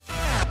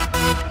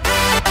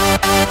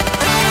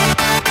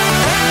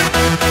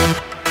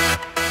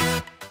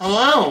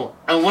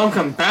and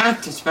welcome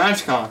back to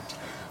Spatchcocked,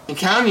 the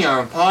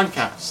Caviar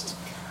podcast.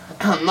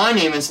 My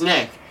name is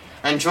Nick,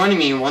 and joining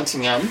me once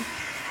again...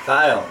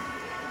 Kyle.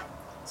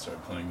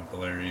 Start playing the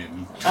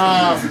Valerian.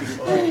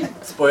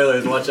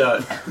 Spoilers, watch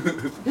out.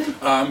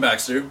 I'm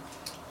Baxter.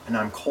 And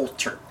I'm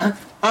Coulter.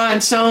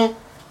 Alright, so,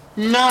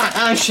 not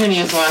as shitty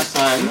as last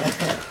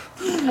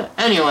time.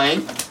 Anyway,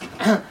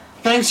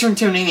 thanks for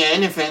tuning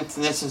in if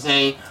this is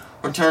a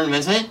return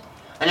visit,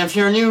 and if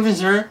you're a new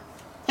visitor,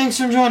 thanks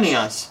for joining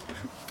us.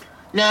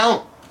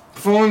 Now,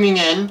 before we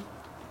begin,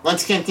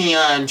 let's get the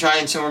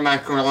giant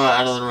silverback gorilla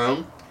out of the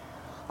room.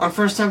 Our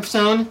first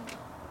episode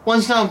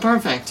was not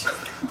perfect.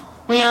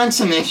 We had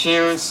some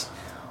issues,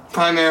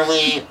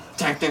 primarily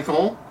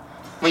technical,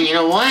 but you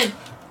know what?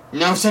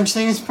 No such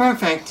thing as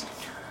perfect.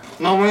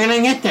 But we're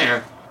gonna get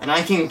there, and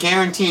I can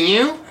guarantee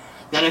you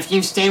that if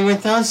you stay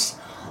with us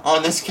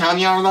on this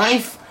caviar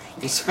life,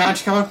 you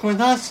spatchcock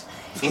with us,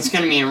 it's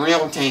gonna be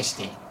real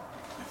tasty.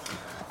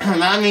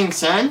 That being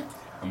said,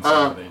 I'm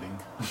salivating.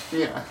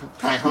 yeah,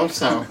 I hope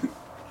so.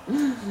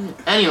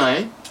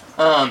 Anyway,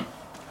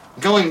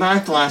 going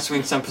back to last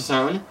week's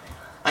episode,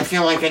 I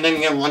feel like I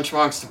didn't give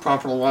Lunchbox the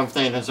proper love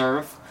they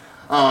deserve.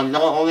 Not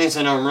only is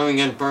it a really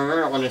good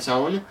burger on its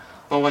own,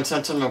 but what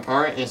sets them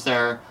apart is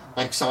their,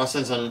 like,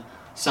 sauces and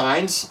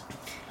sides.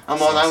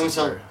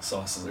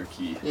 Sauces are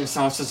key. Yeah,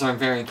 sauces are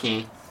very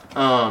key.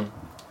 I'm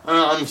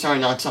sorry,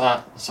 not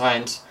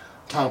sides,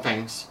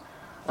 toppings.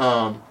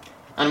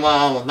 And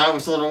while that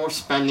was a little more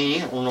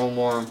spendy, a little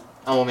more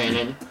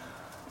elevated,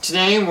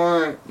 today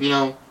we're,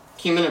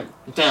 keeping it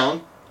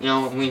down.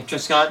 We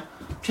just got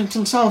chips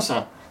and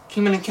salsa,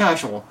 keeping it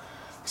casual.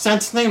 Because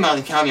that's the thing about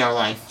the caviar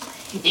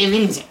life. It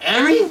means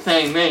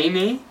everything,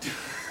 baby.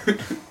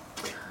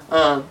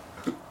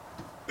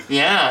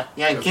 Yeah,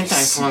 get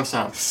that close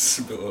up.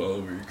 Spill it all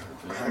over your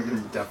carpet.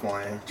 I'm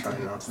definitely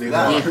trying not to do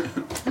that.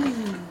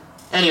 Yeah.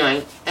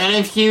 Anyway, and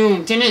if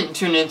you didn't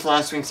tune into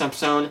last week's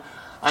episode,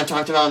 I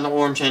talked about the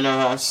origin of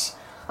us,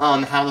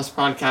 how this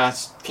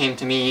podcast came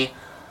to me,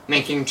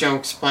 making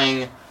jokes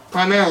playing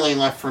primarily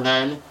Left 4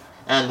 Dead,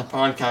 and the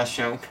podcast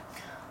joke.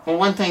 But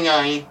one thing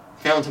I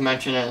failed to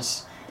mention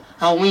is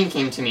how we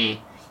came to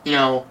me.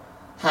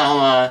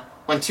 How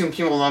when two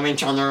people love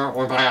each other,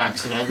 or by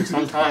accident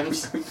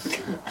sometimes.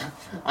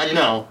 I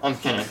know, I'm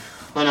kidding.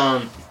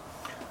 But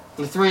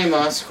the three of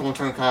us,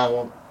 Coulter and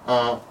Kyle,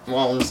 we're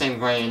all in the same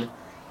grade.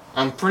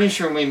 I'm pretty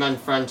sure we've been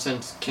friends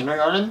since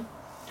kindergarten.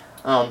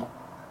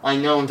 I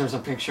know there's a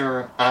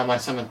picture at my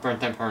 7th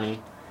birthday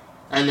party.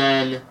 And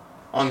then,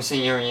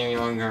 obviously, you're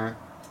younger.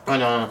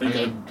 But, I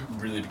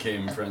really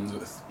became friends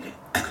with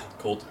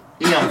Colt.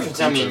 Yeah, because,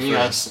 you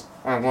guys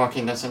are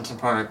walking distance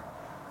apart.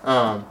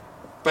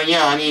 But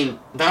yeah,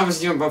 that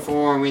was even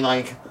before we,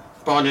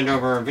 bonded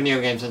over video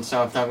games and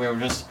stuff, that we were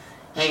just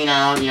hanging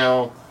out,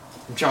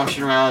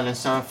 joshing around and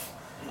stuff.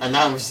 And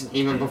that was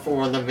even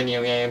before the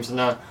video games and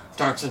the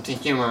dark sense of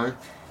humor.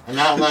 And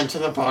that led to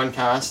the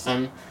podcast,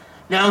 and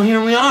now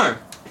here we are.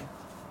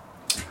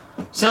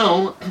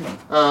 So,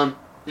 now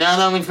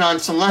that we've got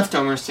some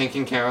leftovers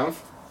taken care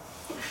of,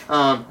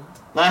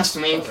 last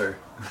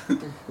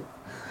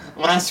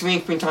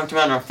week we talked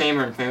about our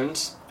favorite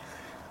foods,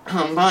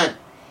 but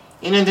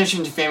in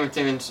addition to favorite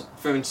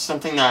foods,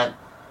 something that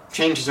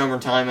changes over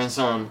time is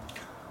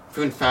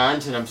food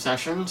fads and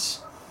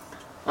obsessions.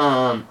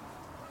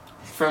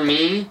 For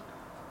me,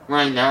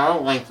 right now,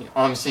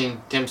 obviously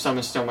dim sum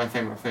is still my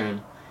favorite food,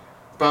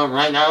 but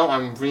right now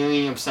I'm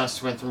really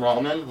obsessed with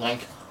ramen,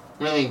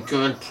 really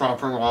good,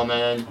 proper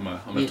ramen.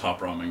 I'm a top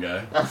ramen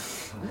guy.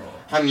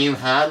 Have you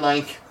had,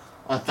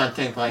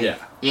 authentic, Yeah.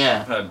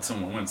 Yeah. Went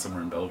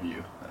somewhere in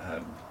Bellevue that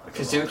had, a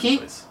Kazuki? ramen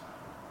place.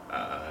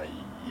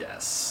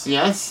 Yes.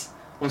 Yes?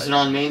 Was it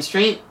on Main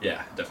Street?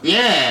 Yeah, definitely.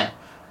 Yeah!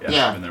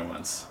 Yeah. I've been there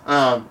once.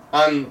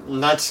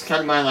 That's kind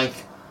of my,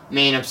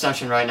 main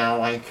obsession right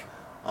now,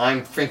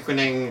 I'm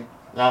frequenting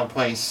that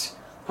place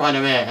quite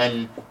a bit,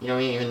 and,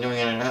 even doing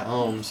it at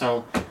home,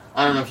 so,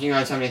 I don't know if you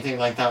guys have anything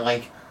like that,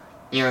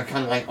 you're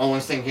kind of,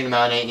 always thinking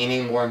about it,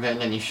 eating more of it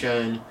than you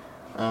should,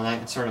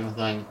 that sort of a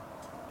thing.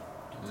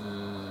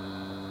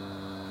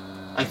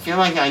 I feel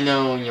like I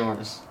know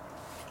yours.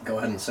 Go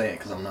ahead and say it,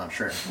 because I'm not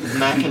sure.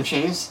 Mac and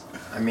cheese?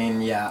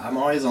 Yeah, I'm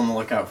always on the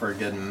lookout for a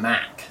good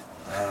mac.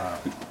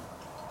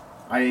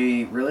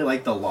 I really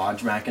like the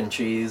Lodge mac and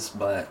cheese,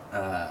 but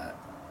I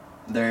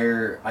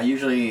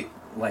usually,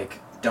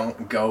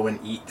 don't go and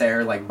eat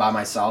there, by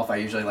myself. I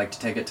usually like to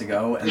take it to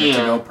go, and the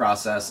to-go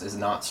process is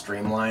not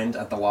streamlined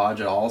at the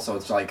Lodge at all, so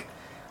it's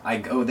I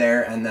go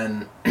there, and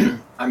then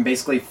I'm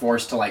basically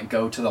forced to,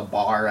 go to the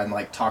bar and,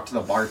 talk to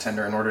the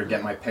bartender in order to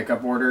get my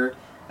pickup order,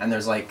 and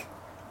there's, a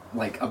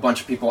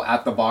bunch of people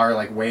at the bar,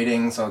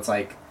 waiting, so it's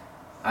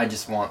I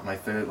just want my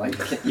food.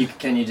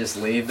 Can you just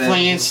leave it?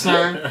 Please,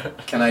 sir.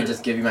 Can I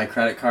just give you my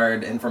credit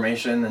card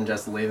information and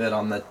just leave it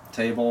on the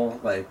table?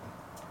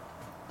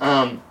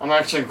 I'm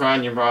actually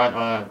glad you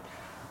brought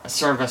a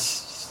service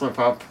slip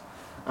up,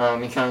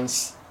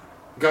 because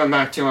going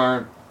back to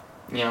our,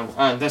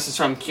 this is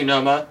from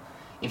Qdoba.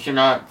 If you're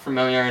not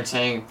familiar, it's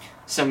a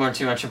similar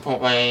to a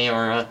Chipotle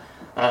or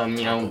a,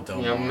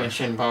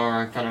 Mission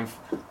Bar kind of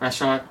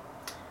restaurant.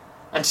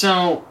 And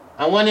so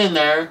I went in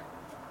there,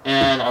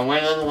 and I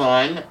waited in the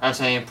line,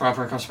 as a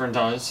proper customer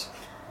does,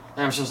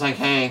 and I was just like,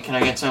 hey, can I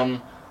get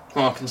some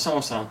guac and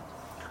salsa?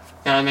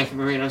 Can I make a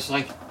burrito? She's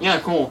like, yeah,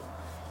 cool.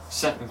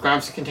 So,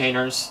 grabs the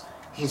containers,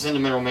 he's in the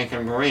middle making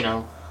a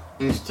burrito,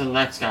 moves to the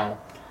next guy,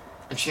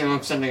 and she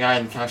looks at the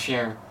guy, the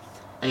cashier,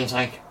 and he's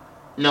like,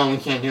 no, we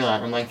can't do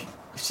that. I'm like,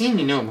 I've seen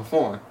you do it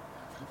before.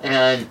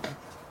 And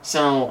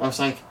so I was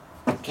like,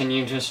 can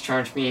you just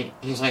charge me?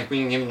 He's like, we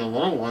can give me the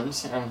little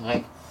ones. And I was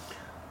like,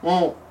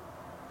 well,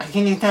 I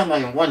can eat that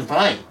like one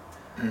bite.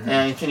 Mm-hmm.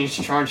 And can you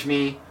just charge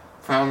me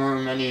for however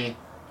many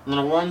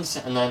little ones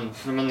and then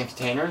put them in the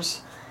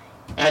containers?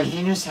 And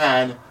he just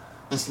had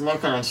this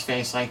look on his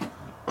face like,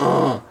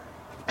 ugh.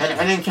 And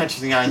I didn't catch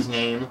the guy's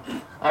name.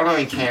 I don't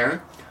really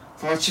care.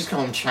 So let's just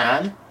call him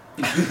Chad.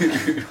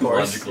 Of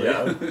course,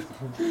 yeah.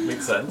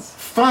 Makes sense.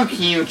 Fuck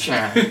you,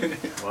 Chad.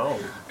 Wow.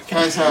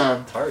 Because,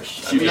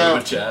 harsh.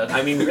 Chad.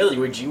 I mean, really,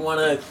 would you want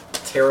to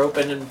tear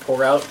open and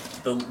pour out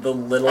the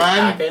little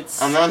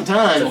packets? I'm not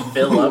done. To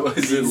fill up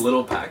Is it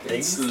little packets?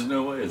 Things? There's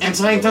no way. It's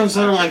like those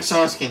little, like,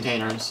 sauce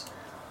containers.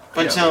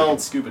 But yeah, so... but you can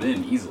scoop it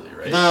in easily,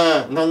 right?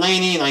 The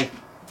lady, like,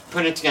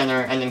 put it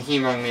together, and then he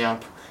rang me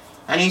up.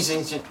 And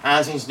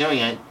as he's doing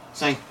it,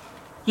 he's like,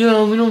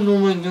 yeah, we don't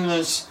normally do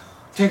this.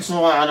 Takes a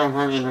lot out of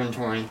our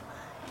inventory.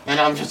 And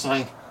I'm just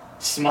like,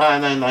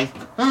 smiling, like,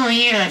 oh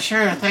yeah,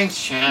 sure,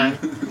 thanks, Chad.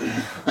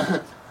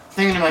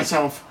 Thinking to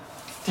myself,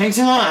 takes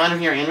a lot out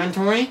of your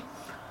inventory?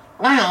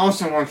 I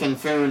also work in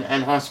food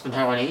and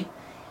hospitality,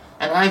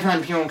 and I've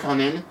had people come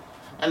in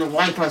and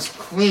wipe us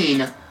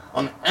clean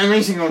of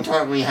every single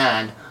tart we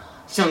had.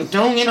 So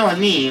don't get on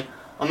me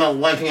about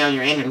wiping out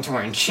your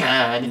inventory,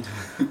 Chad.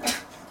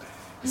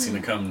 He's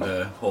gonna come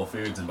to Whole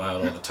Foods and buy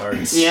out all the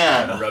tarts.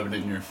 Yeah. And rub it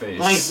in your face.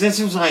 Like,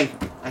 this was like,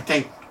 I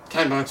think,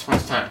 $10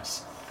 plus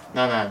tax.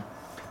 Not bad.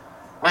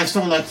 I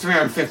sold like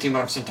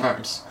 $350 in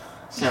tarts.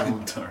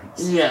 So,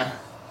 tarts. yeah.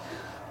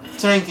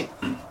 It's like,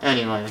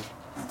 anyway.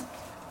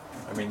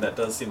 I mean, that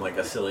does seem like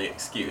a silly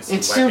excuse.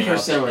 It's wiping super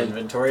out silly. The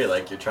inventory,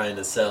 like you're trying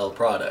to sell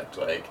product.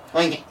 Like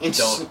it's...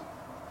 Don't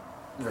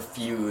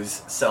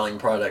refuse selling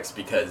products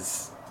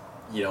because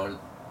you don't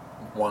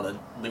want to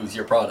lose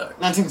your product.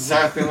 That's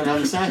exactly what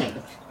I'm saying.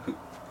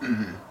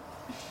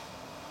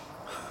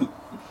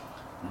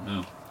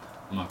 No,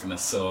 I'm not gonna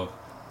sell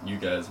you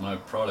guys my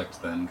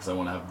product then because I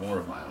want to have more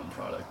of my own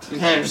product.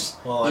 Because,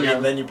 well, I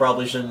mean, then you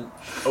probably shouldn't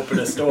open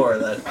a store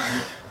that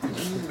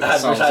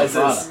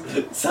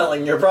advertises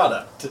selling your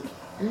product.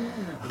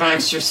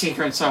 Baxter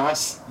secret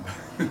sauce.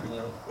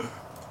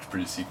 It's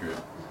pretty secret.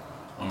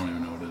 I don't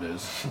even know what it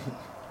is.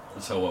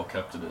 That's how well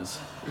kept it is.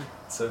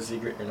 It's so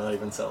secret you're not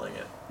even selling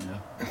it.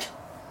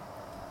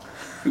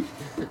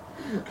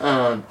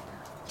 Yeah.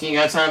 Do you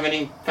guys have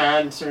any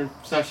fads or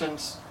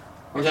sessions?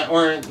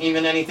 Or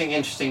even anything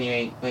interesting you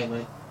ate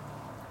lately?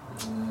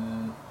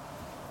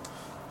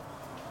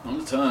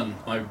 Not a ton.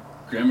 My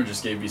grandma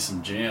just gave me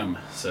some jam,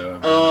 so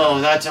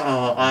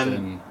I've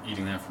been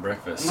eating that for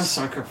breakfast. I'm a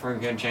sucker for a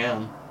good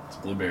jam. It's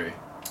blueberry.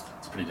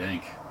 It's pretty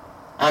dank.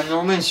 I'm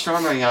normally a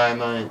strawberry guy,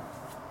 but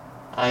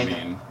I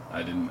mean,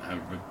 I didn't have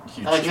a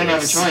huge choice. I didn't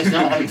have a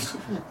choice,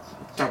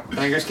 no.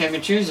 Beggars can't be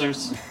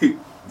choosers.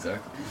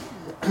 Exactly.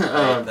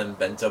 Then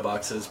bento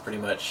boxes pretty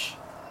much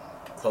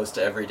close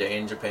to every day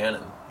in Japan,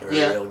 and they were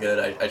real good.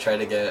 I tried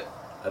to get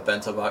a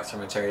bento box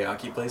from a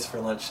teriyaki place for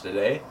lunch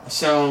today.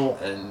 So...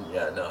 And,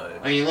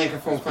 are you like a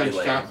full-fledged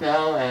chef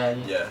now?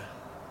 And yeah.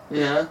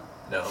 Yeah?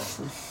 No.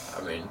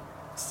 I mean...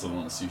 Still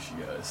not a sushi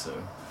guy, so...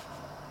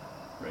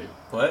 Right?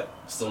 What?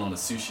 Still not a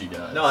sushi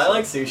guy. No, I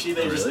like sushi.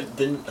 They really? just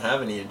didn't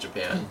have any in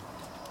Japan.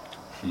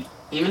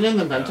 Even in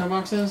the bento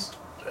boxes?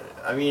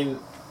 I mean...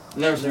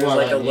 There's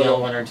like a little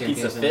one or two piece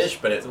pieces of fish,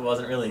 but it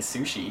wasn't really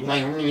sushi.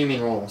 Like, you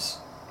mean rolls?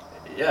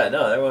 Yeah,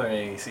 no, there weren't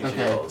any sushi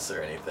rolls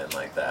or anything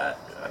like that.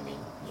 I mean,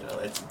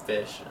 it's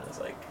fish, and it's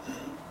like...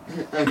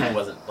 Okay. It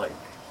wasn't, like...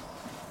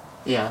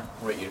 Yeah.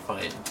 What you'd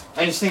find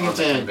I just think on it's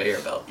the a... conveyor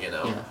belt,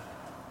 Yeah.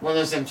 One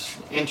of those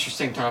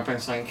interesting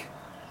topics, like...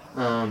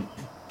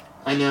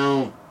 I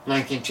know,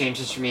 like, it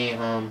changes for me,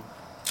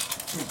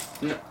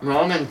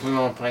 ramen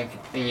blew up, like,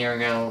 a year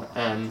ago,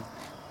 and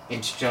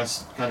it's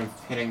just kind of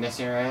hitting this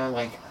area,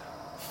 like,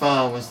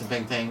 pho was the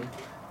big thing,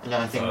 and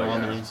now I think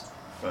ramen is.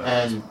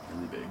 And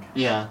really big.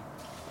 Yeah.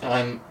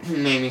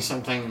 Maybe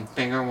something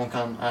bigger will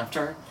come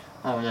after.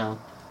 I don't know.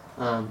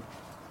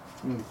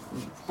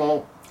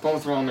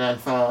 Both ramen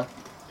and pho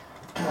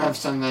have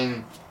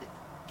something,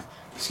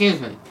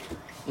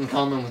 in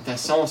common with the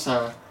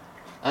salsa,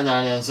 and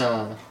that is,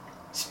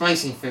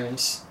 spicy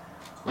foods,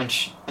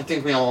 which I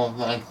think we all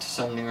like to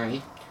some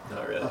degree.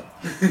 Not really.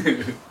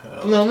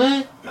 A little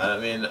bit? I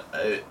mean,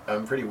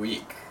 I'm pretty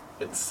weak.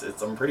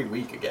 I'm pretty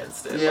weak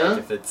against it. Yeah? Like,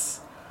 if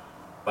it's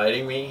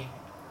biting me,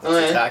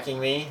 it's attacking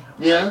me,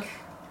 Yeah?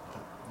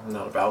 I'm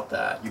not about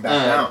that. You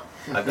back down.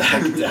 I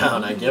back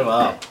down. I give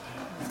up.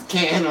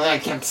 Can't handle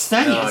that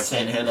castanias. No, I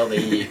can't handle the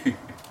heat.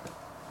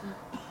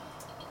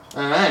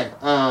 Alright,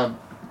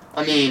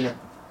 I mean,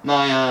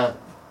 my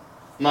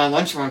my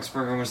lunchbox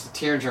burger was the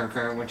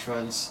tearjerker, which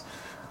was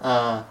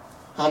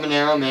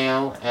habanero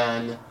mayo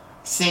and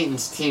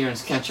Satan's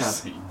Tears ketchup.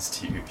 Satan's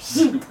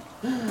Tears.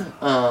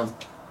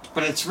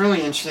 But it's really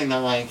interesting that,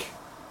 like,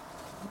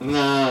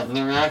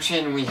 the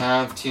reaction we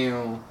have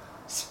to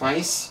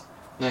spice,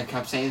 the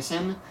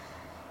capsaicin,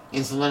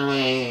 is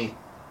literally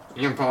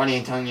your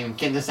body telling you,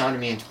 get this out of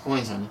me, it's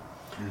poison.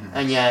 Mm-hmm.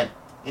 And yet,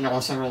 it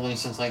also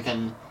releases, like,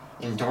 an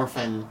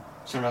endorphin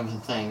sort of a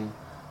thing.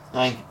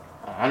 Like,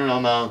 I don't know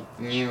about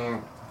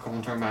you,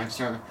 Coulter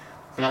Baxter,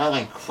 but I,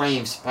 like,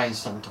 crave spice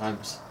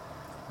sometimes.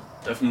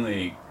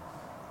 Definitely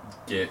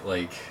get,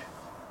 like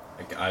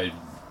I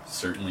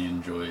certainly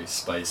enjoy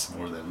spice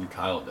more than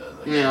Kyle does,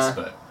 I guess,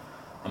 but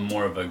I'm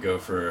more of a go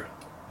for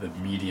the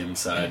medium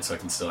side so I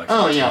can still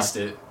actually taste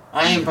it.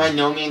 I by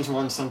no means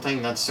want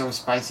something that's so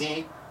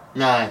spicy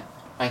that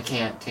I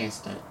can't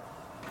taste it.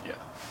 Yeah.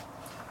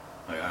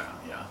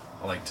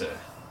 I like to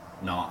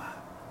not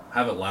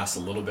have it last a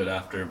little bit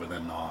after, but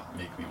then not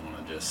make me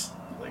want to just,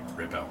 like,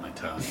 rip out my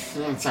tongue.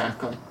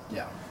 Exactly.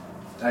 Yeah.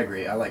 I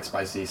agree. I like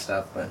spicy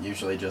stuff, but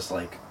usually just,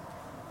 like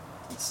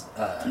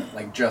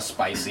just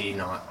spicy,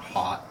 not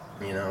hot,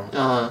 you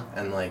know?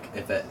 And, like,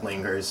 if it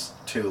lingers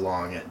too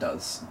long, it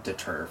does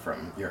deter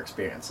from your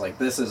experience. Like,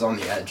 this is on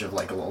the edge of,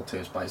 like, a little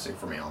too spicy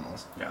for me,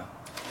 almost. Yeah.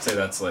 I'd say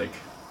that's, like,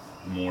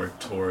 more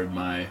toward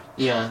my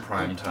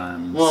prime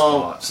time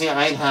spot. See,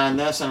 I had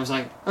this, and I was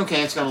like,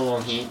 okay, it's got a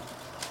little heat.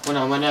 When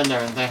I went in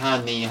there, they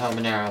had the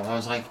habanero. I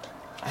was like,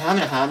 I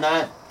haven't had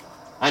that.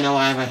 I know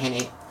I have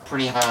a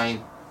pretty high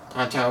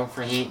plateau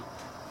for heat,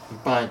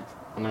 but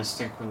I'm going to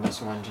stick with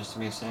this one just to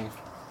be safe.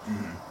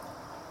 Mm-hmm.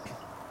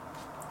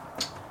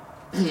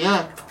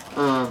 Yeah.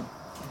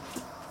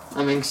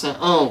 That makes sense.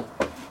 Oh,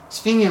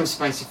 speaking of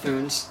spicy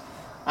foods,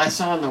 I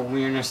saw the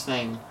weirdest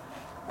thing.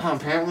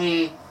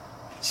 Apparently,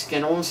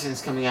 Skittles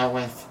is coming out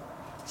with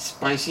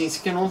spicy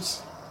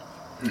Skittles.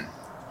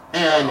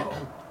 And,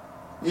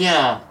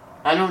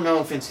 I don't know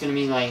if it's going to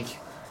be like,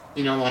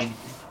 like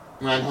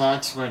Red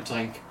Hots where it's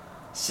like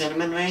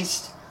cinnamon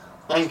based.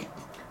 Like,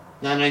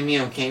 that I'd be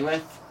okay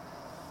with.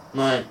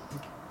 But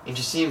it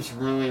just seems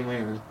really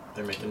weird.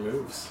 They're making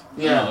moves.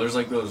 Yeah, there's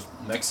like those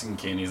Mexican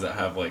candies that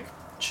have like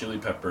chili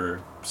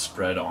pepper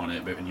spread on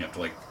it, but then you have to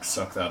like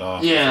suck that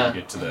off before you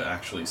get to the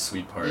actually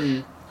sweet part.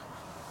 Mm.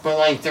 But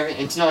like,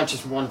 it's not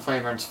just one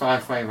flavor; it's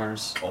 5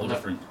 flavors. All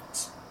different.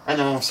 And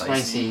they're all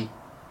spicy.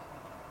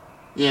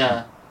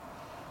 Yeah,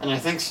 and I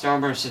think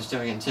Starburst is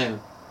doing it too.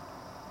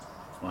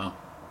 Wow.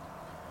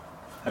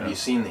 Have you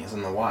seen these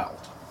in the wild?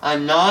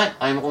 I'm not.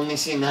 I've only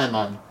seen the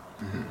headline.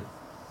 Mm-hmm.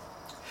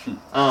 Do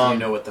you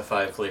know what the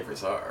 5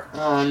 flavors are?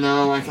 Oh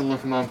no, I can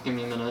look them up. Give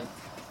me a minute.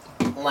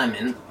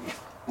 Lemon,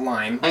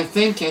 lime. I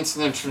think it's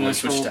the traditional. I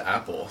switched to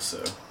apple,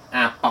 so.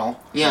 Apple.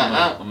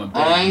 Yeah, I'm a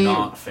big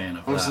not fan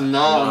of that. I was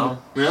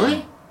not.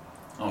 Really?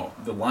 Oh,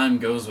 the lime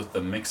goes with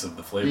the mix of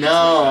the flavors.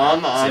 No,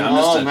 I'm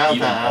all about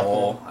the apple.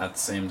 All at the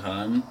same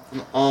time.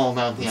 I'm all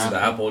about the apple. So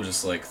the apple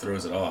just like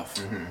throws it off.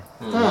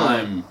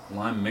 Mm-hmm.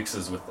 Lime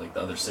mixes with like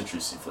the other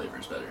citrusy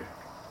flavors better.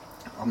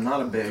 I'm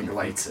not a big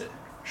Completes it.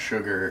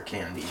 Sugar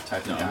candy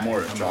type of guy. I'm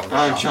more of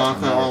chocolate.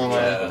 Chocolate all the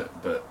way.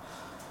 But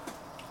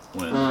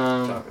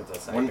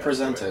when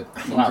presented,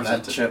 wow,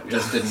 that chip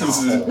just did not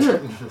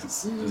hold.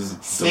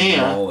 It's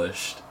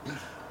demolished.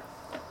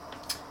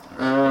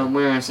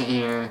 Where is it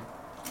here?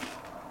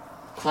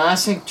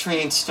 Classic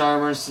treat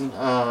Starburst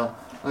are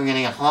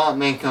getting a hot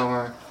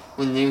makeover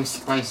with new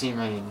spicy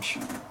range.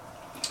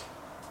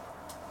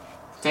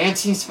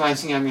 Fancy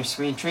spicing up your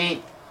sweet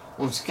treat?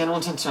 Well,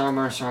 Skittles and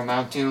Starburst are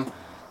about to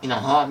in a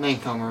hot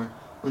makeover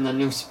with a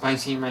new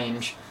spicy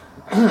range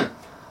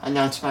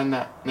announced by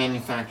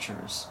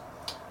manufacturers.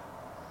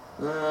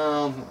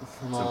 So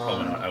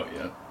probably not out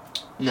yet.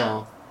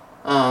 No.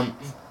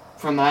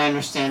 From my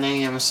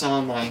understanding, it was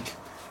some like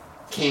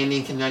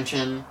candy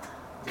convention,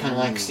 kind of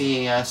like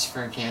CES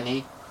for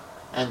candy,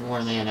 and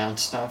where they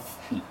announced stuff.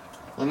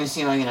 Let me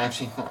see if I can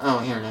actually. Oh,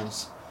 here it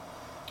is.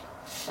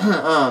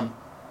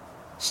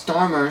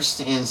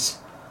 Starburst is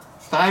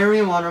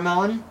fiery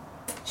watermelon,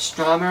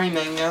 strawberry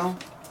mango,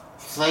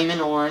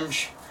 flamin'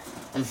 orange,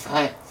 and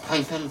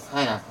pipin'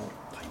 pineapple.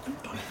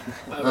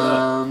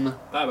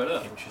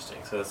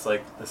 Interesting. So it's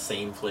like the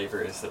same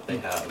flavors that they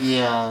have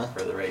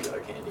for the regular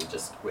candy,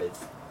 just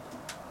with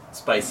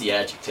spicy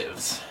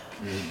adjectives.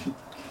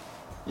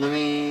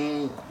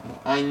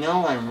 I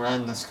know I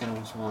read the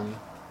Skittles one.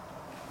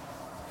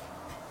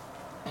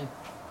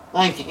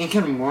 Like, it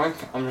can work.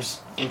 I'm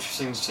just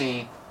interested to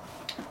see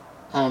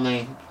how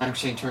they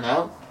actually turn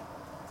out.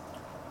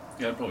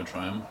 Yeah, I'd probably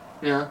try them.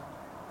 Yeah.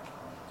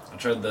 I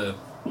tried the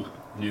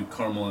new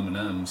caramel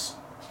M&Ms.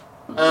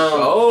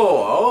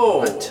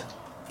 What?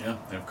 Yeah,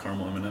 they have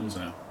caramel M&Ms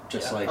now.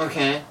 Just like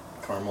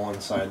caramel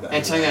inside the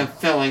It's like a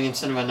filling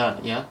instead of a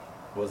nut, yeah?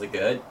 Was it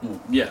good? Well,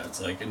 yeah, it's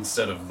like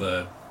instead of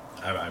the...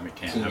 I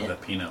can't have the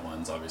peanut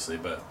ones, obviously,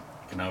 but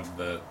you can have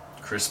the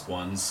crisp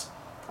ones.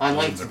 I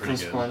like the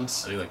crisp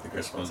ones. I do like the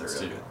crisp ones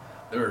too. Good.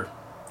 They were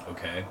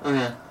okay.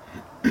 Okay.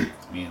 I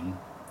mean,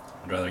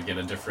 I'd rather get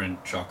a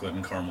different chocolate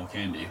and caramel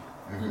candy.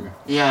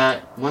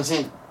 Yeah, was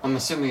it I'm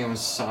assuming it was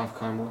soft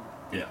caramel.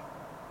 Yeah.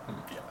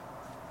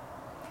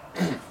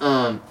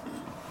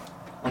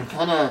 I'm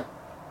kinda,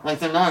 like,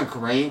 they're not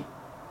great,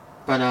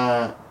 but,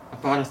 I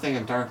bought a thing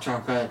of dark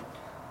chocolate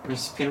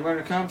Reese's peanut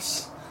butter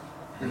cups.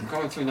 I'm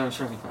going through those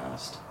really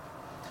fast.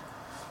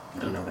 I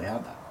didn't know they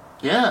had that.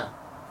 Yeah.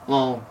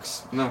 Well,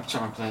 'cause milk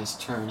chocolate is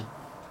turd.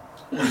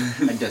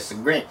 I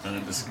disagree. I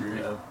don't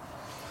disagree.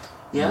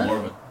 Yeah?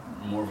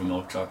 More of a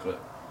milk chocolate.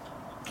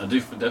 I do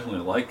definitely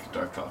like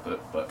dark chocolate,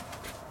 but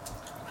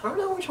I don't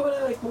know which one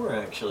I like more,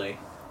 actually.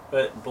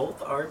 But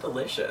both are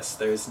delicious.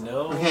 There's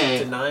no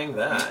denying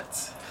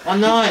that. I'm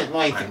not,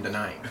 like, I'm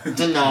denying.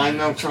 denying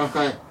milk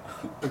chocolate,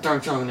 but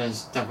dark chocolate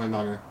is definitely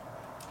better.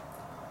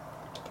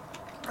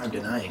 I'm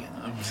denying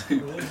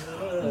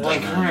it.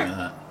 Like,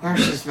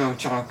 Hershey's milk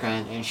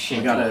chocolate is shit.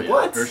 We gotta-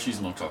 What? Hershey's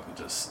milk chocolate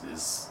just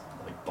is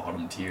like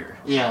bottom tier.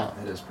 Yeah.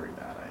 It is pretty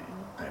bad,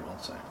 I will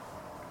say.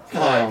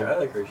 I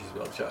like Hershey's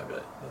milk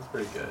chocolate. That's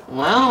pretty good.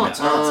 Well, It's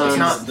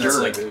not that's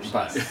dirt, like Hershey's.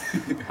 but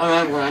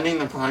alright, we're ending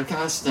the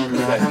podcast and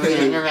having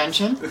an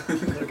intervention.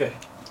 Okay.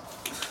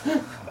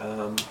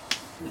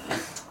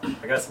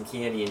 I got some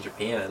candy in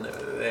Japan.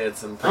 They had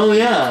some pretty Oh,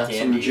 yeah. some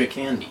candy.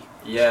 candy.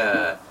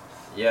 Yeah.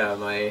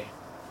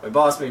 My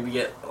boss made me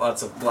get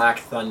lots of Black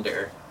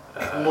Thunder.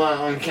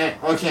 Well, okay,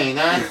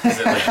 that. Is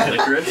it like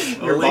licorice?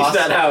 We'll leave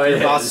that how it your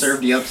boss is.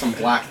 served you up some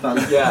Black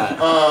Thunder. Yeah.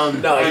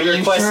 No, are he you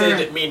requested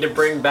sure? me to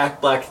bring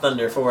back Black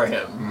Thunder for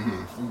him.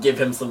 Mm-hmm. Give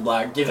him the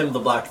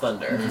Black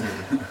Thunder.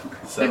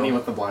 So, Hit me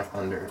with the Black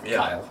Thunder, Yeah.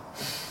 Kyle.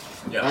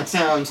 yeah. That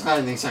sounds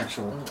highly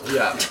sexual.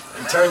 Yeah.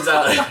 It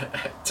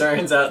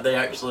turns out they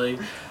actually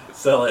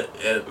sell it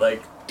at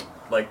like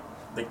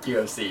the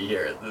QFC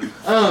here.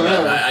 Oh,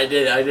 really?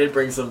 I did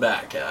bring some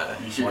back.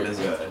 What is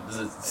it?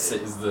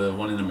 Is the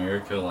one in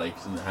America like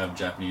have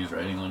Japanese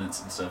writing on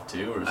it and stuff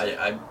too, or is it?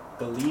 I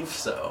believe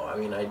so. I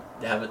mean, I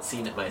haven't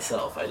seen it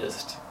myself. I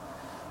just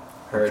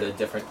heard a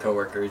different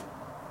coworker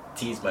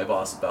tease my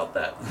boss about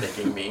that,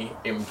 making me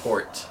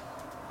import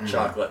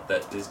chocolate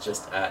that is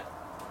just at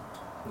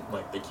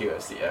like the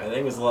QFC. I think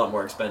it was a lot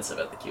more expensive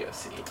at the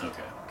QFC.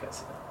 Okay.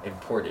 Because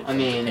imported I from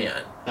mean,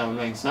 Japan. that would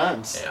make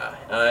sense.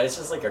 Yeah, it's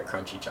just like a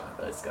crunchy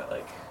chocolate. It's got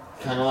like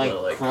Kind of like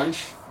little,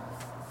 crunch.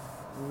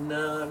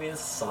 No, I mean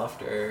it's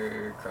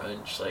softer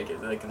crunch. Like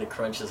the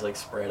crunch is like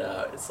spread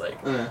out. It's like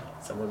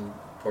someone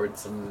poured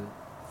some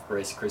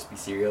Rice Krispie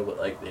cereal, but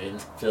like they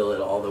didn't fill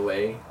it all the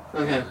way.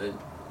 Okay. And then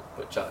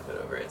put chocolate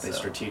over it. They so.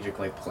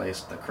 strategically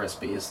placed the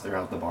Krispies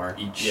throughout the bar.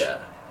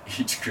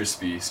 Each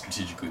crispy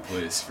strategically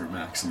placed for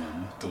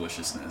maximum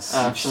deliciousness.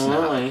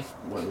 Absolutely.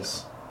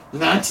 Was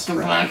That's the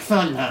Black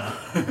Thunder.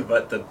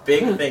 But the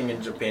big thing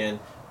in Japan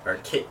are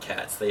Kit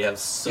Kats. They have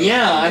so many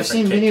I've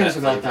seen different Kit videos Kat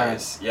about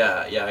flavors.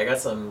 Yeah. I got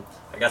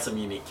some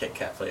unique Kit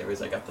Kat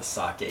flavors. I got the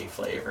sake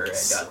flavor. I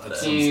got the.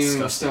 Do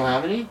you still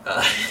have any?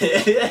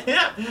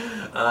 Yeah.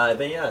 I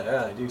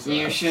do.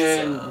 You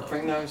should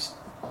bring those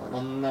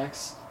on the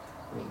next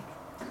week.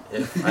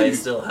 If I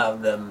still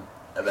have them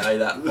by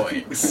that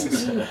point.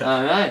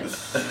 Alright.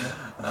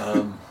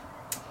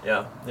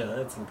 Yeah, I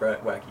had some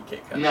wacky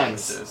Kit Kat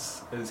Nice.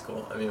 flavors. It was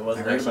cool. I mean, it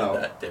wasn't I heard actually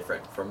about- that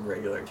different from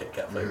regular Kit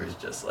Kat flavors.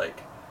 Just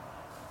like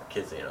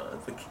kids,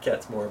 the Kit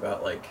Kat's more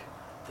about like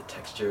the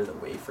texture, the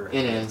wafer. It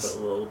and is. Put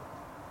a little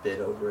bit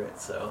over it,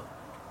 so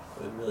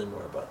it was really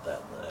more about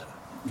that than that.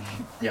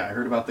 Yeah, I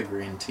heard about the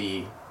green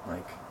tea,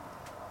 like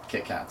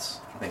Kit Kats.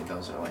 I think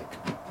those are like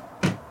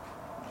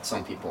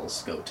some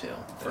people's go-to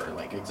for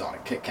like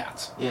exotic Kit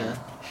Kats. Yeah.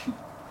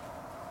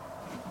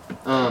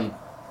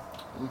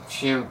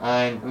 Shoot,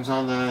 I was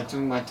on the tip of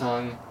my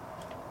tongue.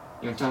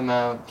 You were talking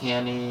about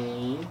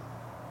candy.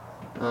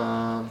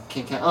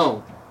 Kit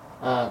Kat.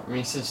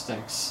 Reese's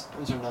Sticks.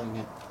 Those are not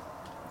good.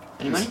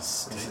 Anybody?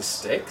 Reese's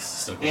Sticks?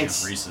 Still getting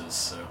It's- Reese's,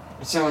 so.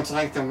 So it's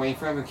like the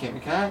wafer of a Kit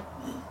Kat,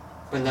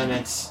 but then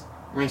it's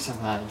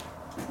Reese'ified.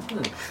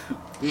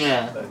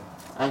 Yeah,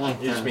 I like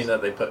You just those. mean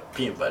that they put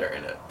peanut butter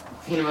in it.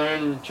 Peanut butter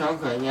and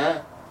chocolate,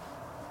 yeah.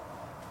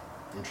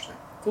 Interesting.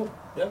 Cool.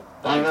 Yeah.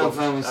 I don't know if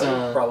I was,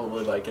 I would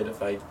probably like it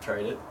if I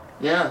tried it.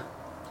 Yeah.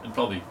 It'd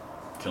probably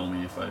kill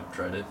me if I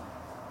tried it.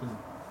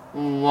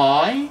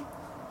 Why?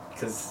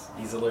 Because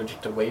he's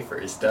allergic to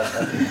wafers, duh.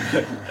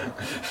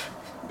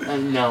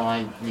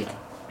 No, yeah.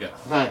 Yeah.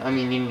 But, I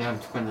mean, you didn't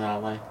have to put it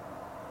that way.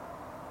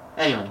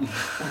 Anyway.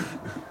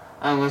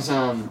 I was,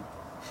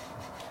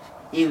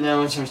 eating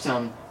those with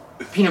some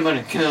peanut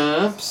butter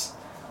cups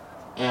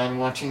and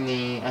watching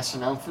the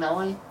SNL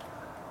finale,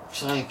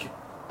 which, like,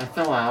 I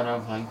fell out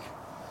of, like,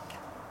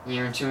 a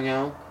year or two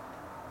ago.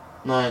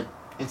 But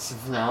it's the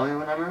finale or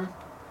whatever.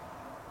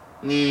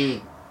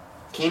 The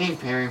Katy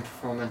Perry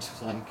performance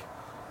was, like,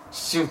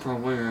 super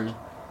weird.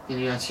 Did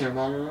you guys hear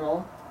about it at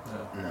all?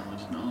 No. I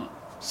did not.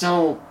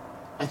 So,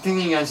 I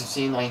think you guys have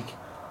seen, like,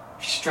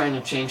 she's trying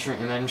to change her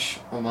image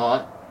a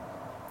lot.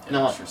 Yeah,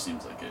 No. it sure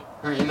seems like it.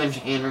 Her image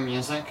and her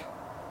music.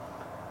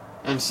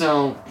 And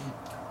so,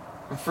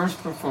 her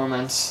first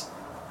performance,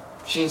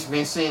 she's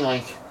basically,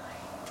 like,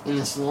 in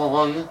this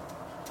long,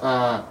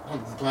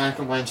 black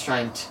and white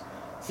striped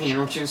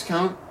Beetlejuice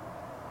coat.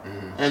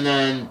 Mm-hmm. And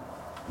then,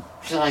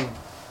 she, like,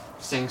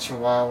 sings for a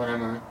while,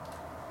 whatever.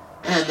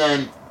 And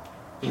then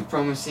you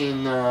probably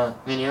seen the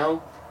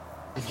video.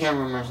 I can't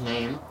remember his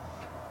name,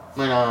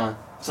 but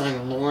it's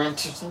like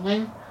Lawrence or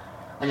something,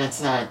 and it's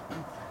that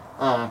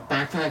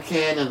backpack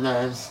kid that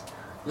does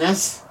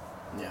this.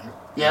 Yeah.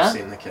 Yeah? I've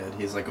seen the kid.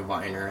 He's like a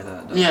viner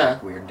that does Yeah.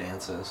 like weird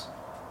dances.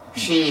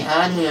 She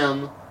had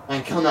him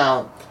like come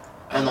out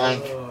and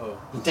like Oh.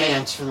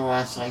 dance for the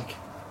last like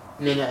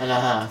minute and a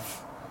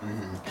half,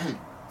 Mm-hmm.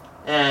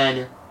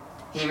 and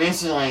he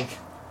basically like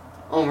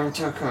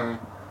overtook her,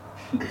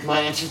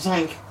 but it's just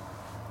like,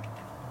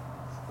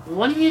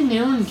 what are you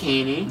doing,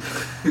 Katy?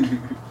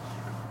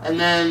 And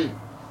then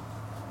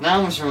that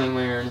was really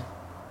weird.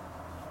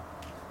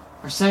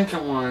 Her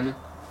second one,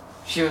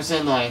 she was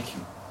in like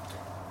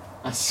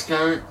a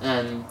skirt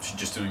and She's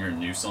just doing her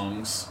new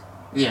songs.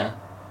 yeah,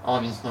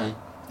 obviously.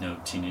 No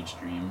Teenage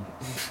Dream.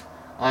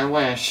 I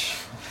wish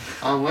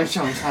I was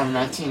having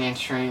that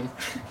teenage dream.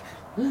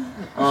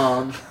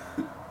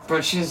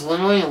 But she's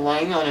literally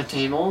laying on a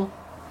table,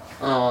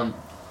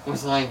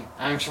 with like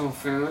actual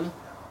food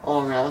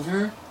all around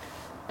her,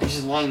 and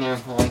she's laying there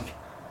for like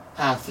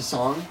half the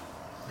song.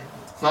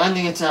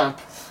 Finally gets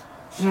up,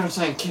 starts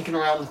like kicking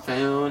around the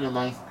food, and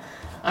like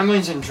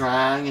everybody's in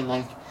drag, and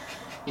like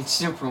it's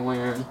super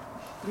weird.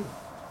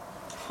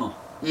 Huh.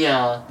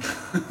 Yeah.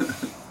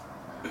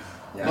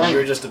 Yeah. Like- You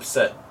were just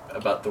upset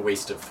about the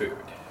waste of food,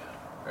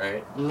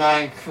 right?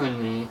 That could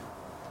be.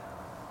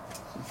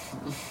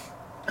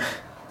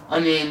 I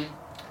mean,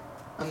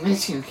 I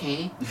miss you,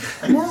 Katy.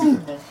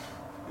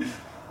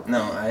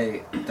 No,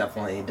 I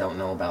definitely don't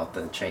know about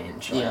the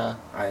change. Like, Yeah.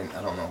 I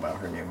don't know about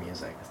her new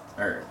music.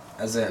 Or,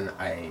 as in,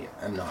 I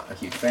am not a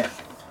huge fan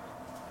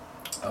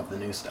of the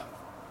new stuff.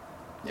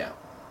 Yeah.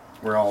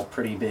 We're all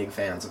pretty big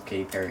fans of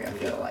Katy Perry, I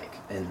feel like,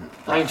 in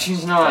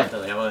She's not.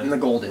 Definitely. in the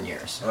golden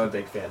years. I'm a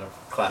big fan of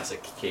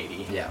classic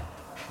Katy. Yeah.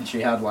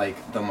 She had,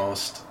 like, the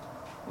most,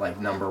 like,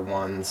 number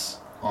ones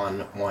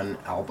on one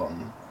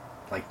album,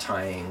 like,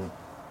 tying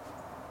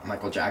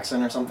Michael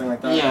Jackson or something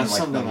like that. Yeah, and, like,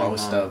 something the like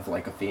most that. of,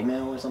 like, a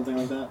female or something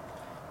like that.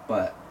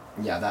 But,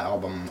 yeah, that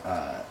album,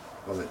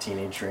 was it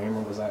Teenage Dream,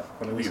 or was that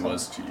what I it was think it called?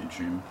 was Teenage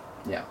Dream.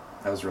 Yeah,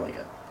 that was really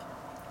good.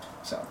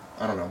 So,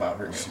 I don't know about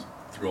her She news.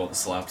 threw all the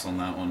slaps on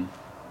that one.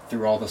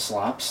 Through all the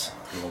slops,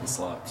 Threw all the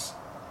slaps.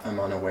 I'm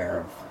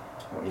unaware of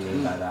what you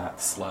mean by that.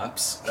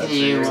 Slaps? Can That's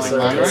you your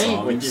elaborate?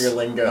 songs with your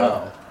lingo.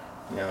 Oh.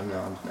 Yeah,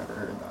 no, I've never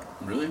heard that.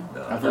 Really?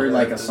 No, I've heard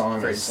like a the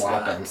song phrase is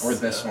slapping, slaps, or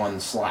this yeah. one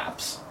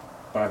slaps,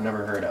 but I've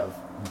never heard of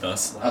The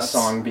slaps? a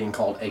song being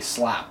called a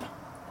slap.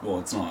 Well,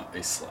 it's not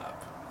a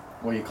slap.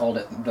 Well, you called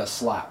it the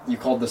slap. You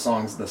called the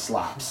songs the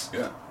slaps.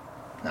 Yeah.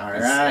 All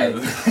It's, right.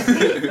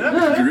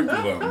 a group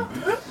of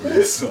them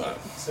with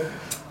slaps.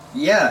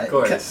 Yeah. Of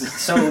course.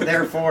 So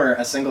therefore,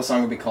 a single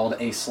song would be called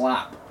a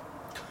slap.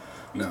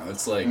 No,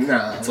 it's like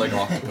No. it's like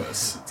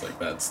octopus. It's like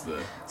that's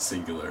the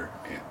singular,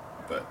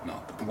 but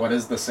not the. What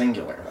is the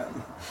singular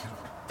then?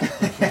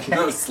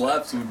 No,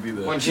 slaps would be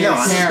the. Would you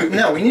No, care?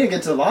 no, we need to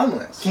get to the bottom of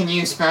this. Can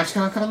you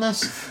spatchcock on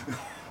this?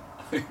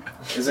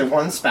 Is it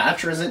one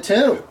spatch or is it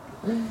two?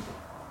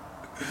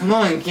 Come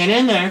on, get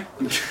in there.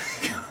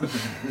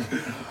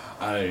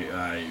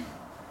 I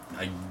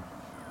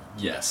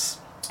yes.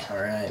 All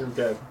right.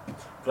 Okay.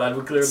 Glad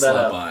we cleared that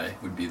Slap up. eye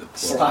would be the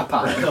plural. Slap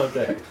eye.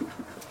 Okay.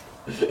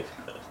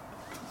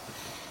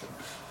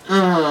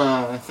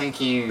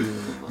 Thank you.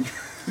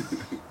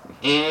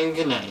 And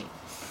good night.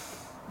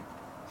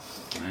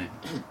 Right.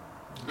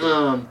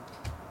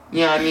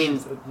 Yeah, I mean,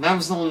 that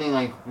was the only,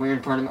 like,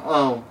 weird part of it.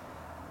 Oh,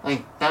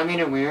 like, that made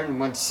it weird.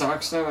 What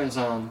sucks, though, is,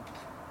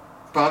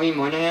 Bobby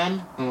Moynihan,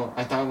 who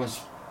I thought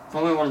was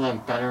probably one of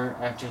the better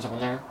actors on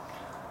there,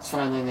 is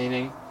finally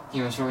leaving.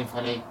 He was really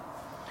funny.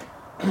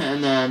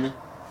 And then,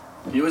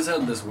 He always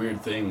had this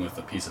weird thing with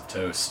a piece of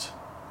toast.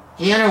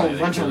 he had a They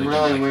bunch of really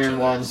really didn't like each weird other.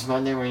 ones,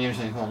 but they were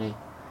usually funny.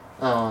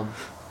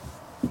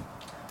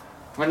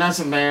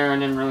 Vanessa Bayer I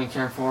didn't really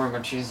care for,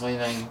 but she's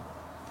leaving.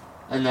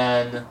 And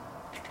then,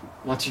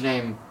 what's her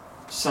name?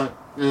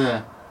 Sashir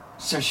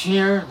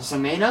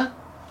Zameda?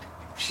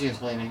 She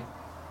is leaving.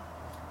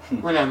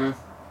 Whatever.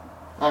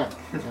 I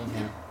don't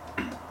care.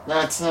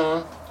 That's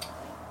Who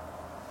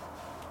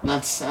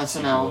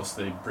SNL. else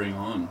they bring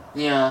on?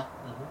 Yeah.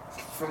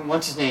 From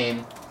what's his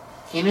name?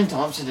 Kenan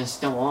Thompson is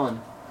still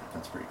on.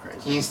 That's pretty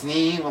crazy. He's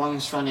the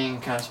longest running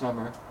cast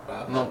member.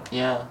 Wow. No,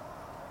 yeah.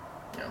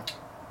 Yeah.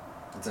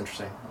 That's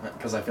interesting.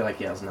 Because I feel like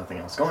he has nothing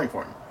else going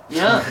for him.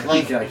 Yeah, I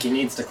like, feel like he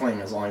needs to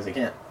cling as long as he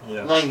can.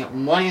 Yeah.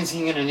 what is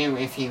he gonna do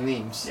if he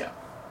leaves? Yeah.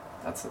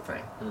 That's the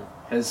thing. Mm.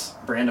 His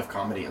brand of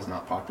comedy is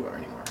not popular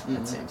anymore,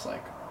 Mhm. it seems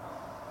like.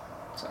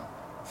 So.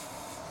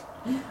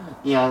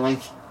 Yeah,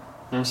 like,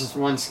 there's this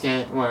one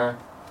skit where,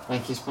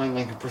 like, he's playing,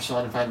 like, a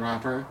personified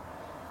rapper,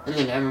 and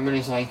then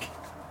everybody's, like,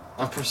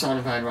 a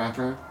personified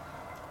rapper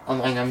of,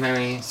 like, a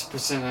very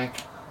specific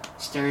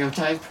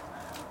stereotype,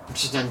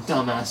 which is a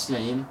dumbass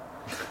name.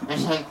 And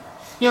it's like,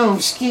 yo,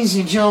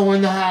 Skeezy Joe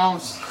in the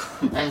house!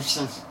 And it's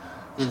just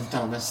the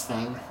dumbest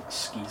thing.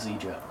 Skeezy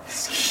Joe.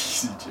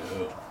 Skeezy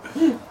Joe.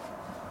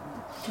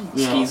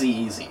 Yeah, Skeezy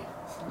Easy.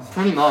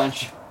 pretty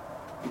much.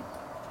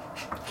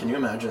 Can you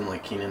imagine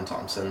like Kenan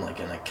Thompson like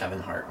in a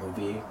Kevin Hart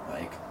movie,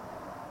 like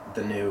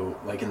the new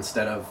like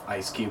instead of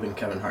Ice Cube and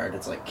Kevin Hart,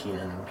 it's like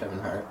Kenan and Kevin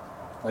Hart.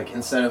 Like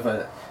instead of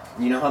a,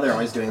 you know how they're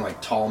always doing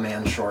like tall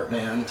man, short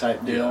man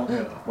type deal.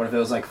 Yeah. What if it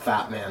was like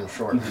fat man,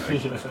 short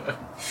man?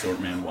 Short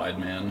man, wide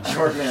man.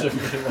 Short man.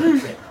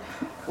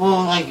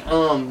 Well, like,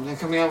 they're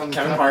coming out with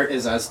Kevin Hart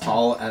is as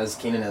tall as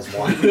Kenan is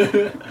wide.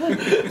 they're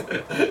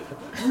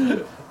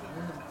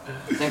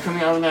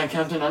coming out with that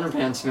Captain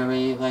Underpants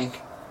movie. Like,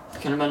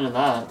 can imagine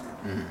that.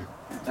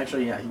 Mm-hmm.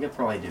 Actually, yeah, he could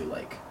probably do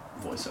like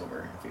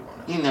voiceover if he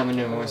wanted. You never do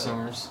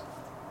voiceovers.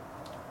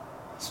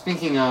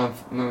 Speaking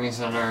of movies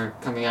that are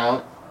coming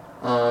out,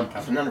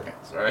 Captain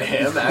Underpants. I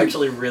am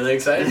actually really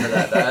excited for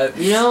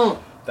that.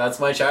 That's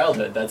my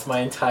childhood. That's my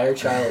entire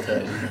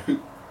childhood.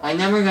 I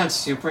never got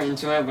super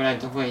into it, but I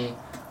definitely.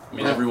 I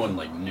mean, everyone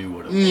like knew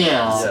what it was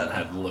Yeah. and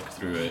had looked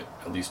through it,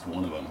 at least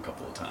one of them a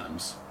couple of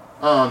times.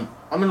 I've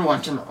been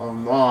watching a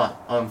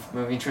lot of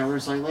movie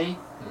trailers lately.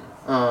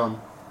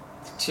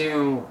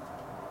 Two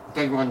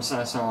big ones that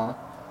I saw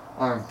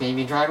are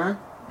Baby Driver.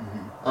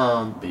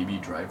 Mm-hmm. Baby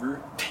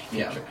Driver?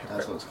 Yeah,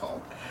 that's what it's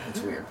called. It's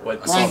weird.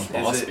 What I saw Like-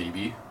 Boss is it?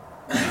 Baby.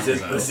 Is it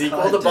the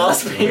sequel God to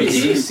Boss damn. Baby? Wait,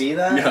 did you see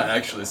that? Yeah, I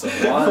actually saw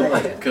Why?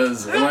 that.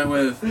 Because I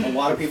went with A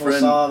lot of people friend-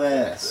 saw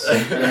this,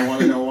 and I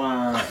want to know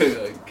why.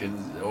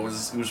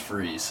 Because it was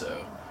free,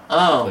 so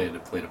Oh.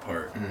 it played a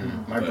part.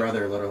 My But-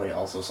 brother literally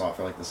also saw it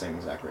for like the same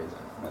exact reason.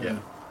 But, Yeah,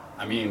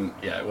 I mean,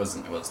 yeah, it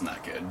wasn't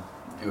that good.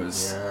 It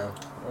was Yeah.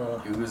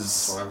 it was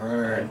That's what I've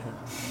heard.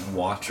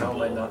 watchable. Oh,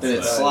 my nuts. Did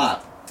it but-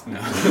 slap? No,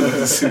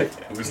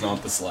 it was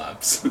not the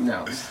slaps.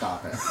 No,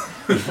 stop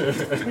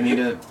it. We need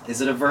to.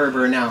 Is it a verb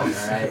or a noun?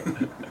 All right.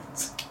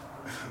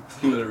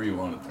 Whatever you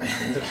want.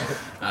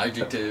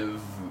 Adjective,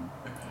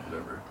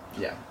 whatever.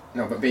 Yeah.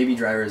 No, but Baby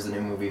Driver is the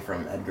new movie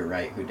from Edgar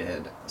Wright, who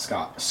did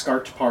Skart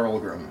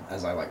Parlgrim,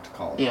 as I like to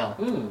call it. Yeah.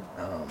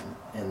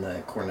 In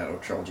the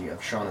Cornetto trilogy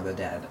of Shaun of the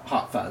Dead,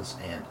 Hot Fuzz,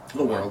 and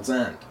The World's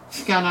End.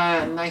 It's got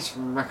a nice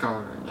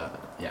record.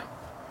 Yeah.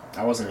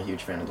 I wasn't a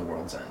huge fan of The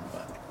World's End,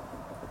 but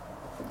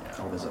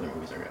all those other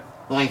movies are good.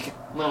 Like,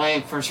 when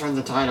I first heard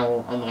the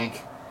title, and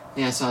like,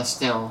 I saw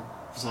still,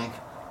 I was like,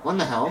 what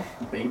the hell?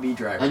 Baby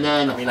Driver. And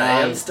then I mean,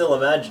 I am still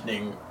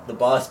imagining the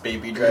boss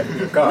baby driving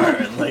your car,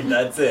 and like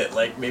that's it.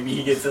 Like maybe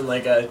he gets in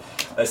like a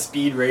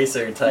speed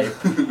racer type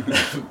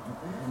race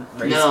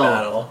No.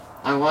 battle.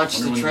 I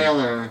watched the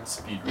trailer,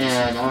 Speed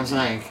and I was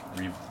like,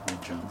 we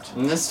jumped.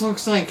 this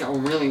looks like a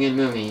really good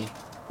movie,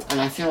 and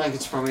I feel like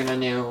it's probably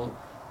gonna do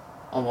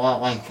a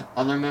lot like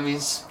other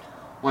movies,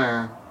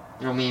 where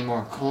it'll be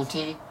more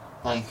culty,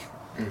 like,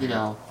 you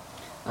know,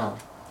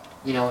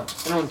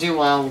 it'll do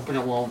well, but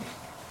it won't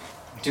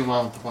do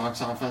well at the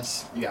box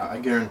office. Yeah, I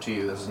guarantee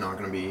you this is not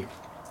going to be,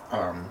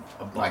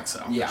 A box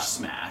office yeah.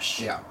 smash.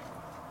 yeah.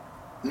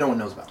 No one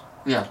knows about it.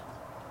 Yeah.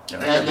 Yeah,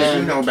 And If then-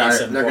 you know about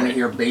Case it, in they're going to point.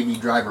 hear Baby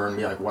Driver and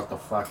be like, what the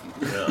fuck?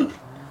 Yeah.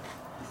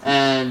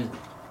 And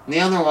the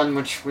other one,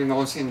 which we've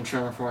all seen the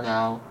trailer for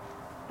now,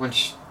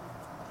 which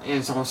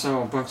is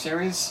also a book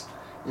series,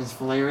 is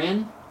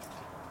Valerian.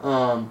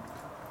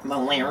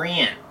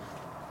 Valerian.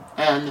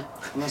 And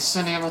the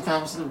City of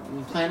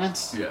 1,000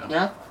 Planets. Yeah.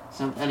 Yeah?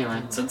 So, anyway.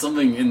 It said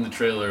something in the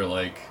trailer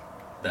like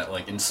that,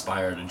 like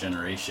inspired a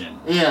generation.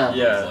 Yeah.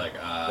 Yeah. I was like,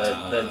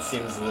 That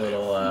seems a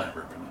little, I've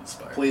never been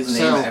inspired. Please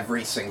So- name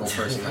every single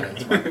person that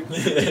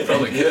inspired.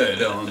 Probably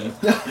could on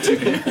 2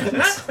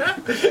 hands.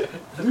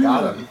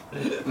 Got him.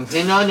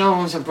 Did not know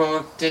it was a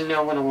book, didn't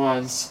know what it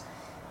was.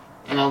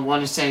 And I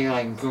want to say,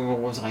 like, Google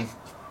was like,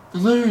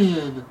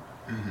 Valerian!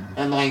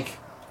 And, like,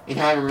 it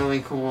had a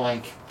really cool,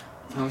 like,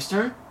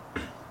 poster.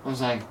 I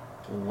was like,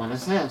 what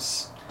is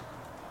this?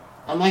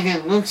 And, like,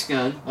 it looks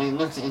good, like, it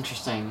looks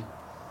interesting.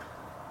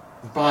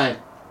 But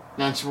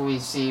that's what we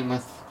see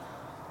with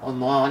a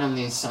lot of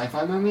these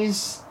sci-fi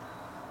movies.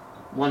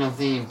 One of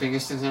the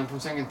biggest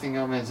examples I can think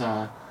of is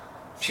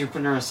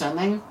Jupiter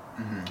Ascending.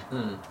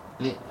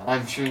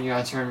 I'm sure you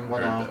guys heard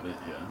what Heard a about it,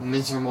 yeah.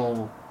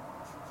 miserable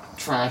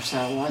trash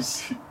that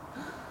was.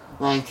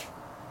 Like,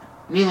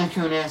 Mila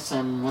Kunis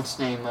and what's his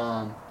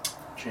name,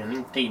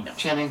 Channing Tatum.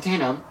 Channing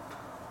Tatum,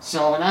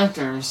 solid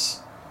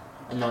actors,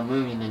 and that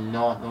movie did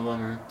not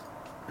deliver.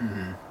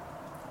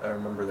 I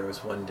remember there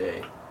was one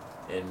day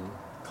in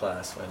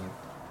class when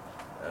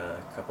a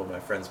couple of my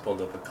friends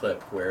pulled up a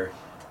clip where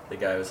the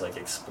guy was like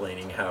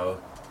explaining how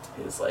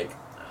his like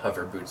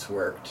hover boots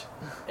worked,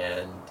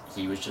 and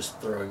he was just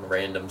throwing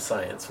random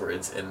science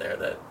words in there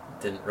that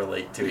didn't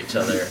relate to each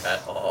other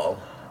at all.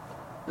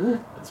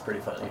 It's pretty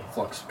funny.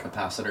 Flux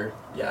capacitor.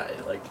 Yeah,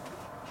 like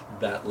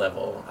that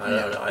level. I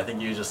don't know. I think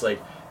he was just like,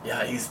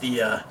 yeah, he's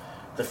the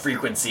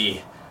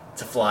frequency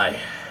to fly.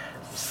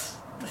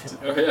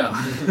 Oh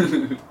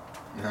yeah.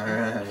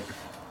 Alright.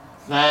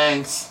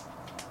 Thanks.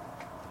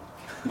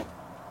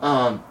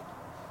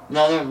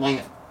 Another,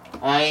 like,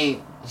 I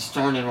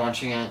started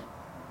watching it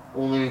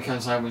only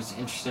because I was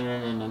interested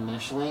in it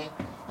initially.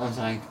 I was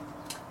like,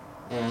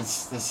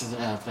 this isn't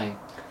happening.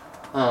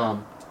 I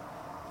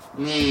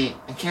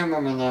can't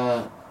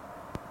remember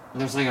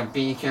there's like a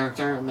bee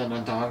character and then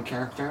a dog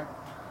character,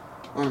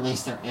 or at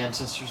least their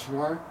ancestors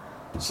were,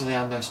 so they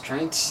have those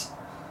traits.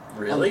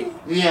 Really?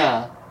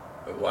 Yeah.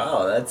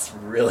 Wow, that's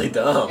really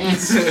dumb.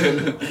 It's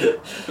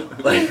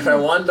Like, if I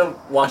wanted to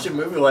watch a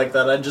movie like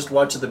that, I'd just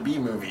watch the B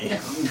movie.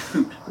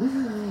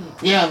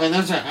 yeah, but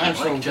those are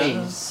actual like bees.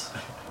 jazz?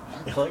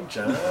 You like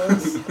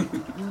jazz?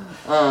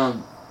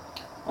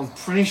 I'm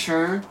pretty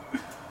sure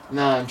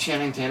the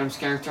Channing Tatum's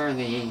character,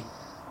 the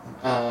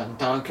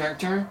dog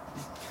character,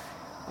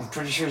 I'm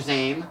pretty sure his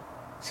name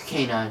is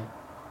K9.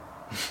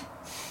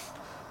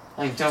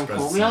 Like, don't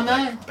quote me on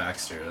that. Like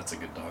Baxter, that's a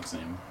good dog's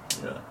name.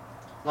 Yeah.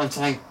 Once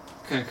I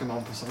could come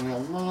up with something a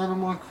little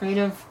more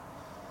creative.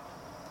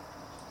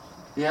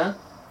 Yeah?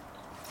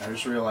 I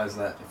just realized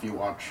that if you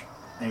watch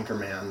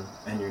Anchorman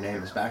and your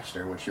name is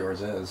Baxter, which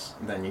yours is,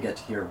 then you get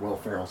to hear Will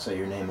Ferrell say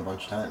your name a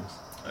bunch of times.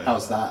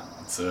 How's that?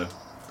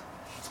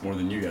 It's more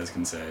than you guys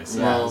can say. So.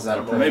 Yeah, is that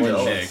a Or maybe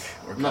privilege? Nick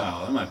or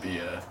Kyle. That might be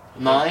a...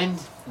 Mine?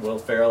 Will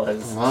Ferrell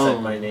has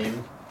said my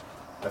name.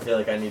 I feel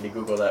like I need to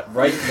Google that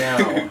right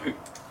now.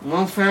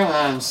 Will Ferrell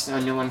has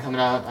a new one coming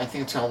out. I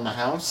think it's called The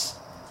House.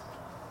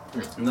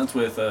 And that's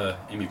with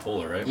Amy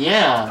Poehler, right?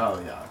 Yeah. Oh,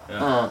 yeah.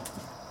 Yeah.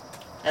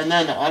 And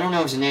then, I don't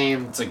know his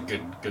name. It's a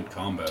good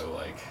combo,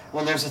 like...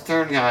 Well, there's a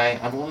third guy.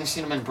 I've only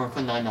seen him in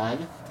Brooklyn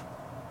Nine-Nine.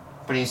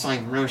 But he's like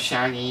real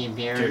shaggy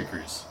beard. Terry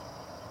Crews.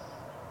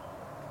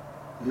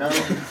 No.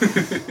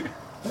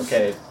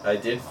 Okay, I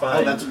did Oh,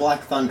 find... that's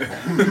Black Thunder.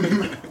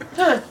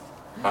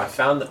 I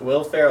found that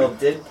Will Ferrell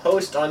did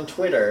post on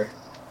Twitter,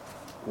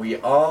 "We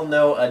all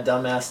know a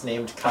dumbass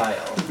named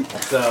Kyle."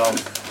 So,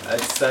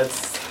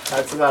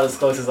 that's about as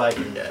close as I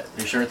can get.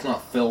 You sure it's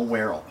not Phil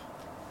Werrell?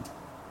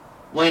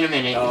 Wait a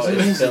minute. Oh,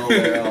 it's Phil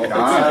Werrell. It's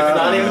Ah.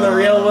 not even the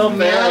real Will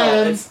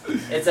Ferrell. Man.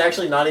 It's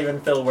actually not even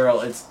Phil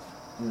Werrell. It's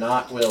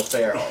not Will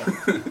Ferrell.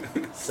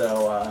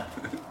 So,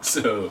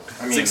 So,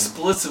 I mean, it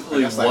explicitly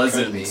I guess that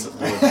wasn't could be.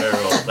 Will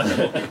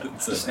Ferrell.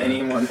 Just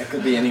anyone. It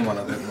could be anyone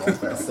other than Will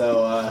Ferrell.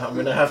 so I'm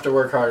gonna have to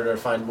work harder to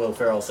find Will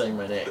Ferrell saying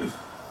my name.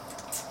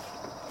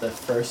 The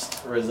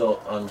first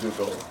result on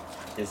Google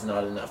is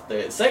not enough.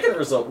 The second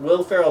result,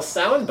 Will Ferrell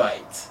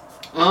soundbite.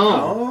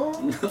 Oh.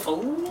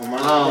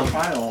 Oh.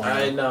 Profile.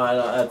 I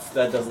know.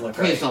 That doesn't look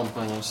Please right. don't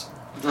play this.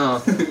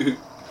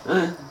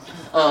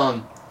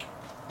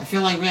 I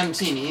feel like we haven't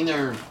seen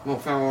either Will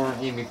Ferrell or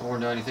Amy Poehler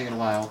do anything in a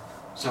while.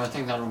 So I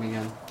think that'll be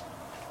good.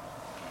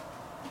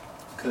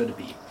 Could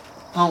be.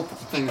 Hope,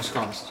 fingers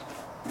crossed.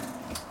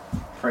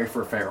 Pray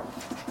for Ferrell.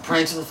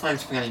 Pray to the flying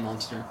spaghetti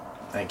monster.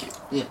 Thank you.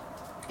 Yeah.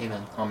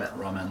 Amen. Amen.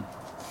 Ramen.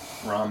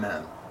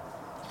 Ramen.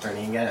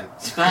 Turning again.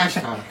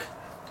 Spatchcocked.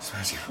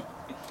 Spatchcocked.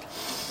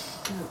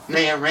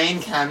 May it rain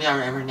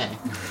caviar every day.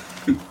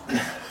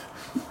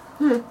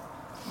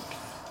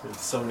 There's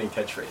so many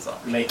catchphrases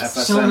off. May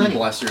FSM So many.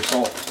 bless your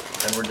soul.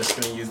 And we're just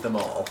gonna use them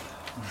all.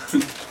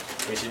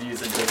 We should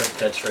use a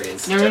different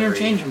catchphrase They're every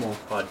interchangeable.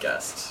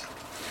 podcast.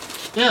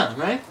 Yeah,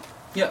 right?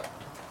 Yeah.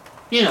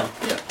 You know.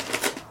 Yeah.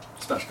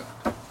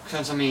 Spatchcocked.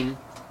 Because, I mean,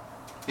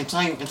 it's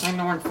like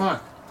the word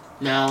fuck.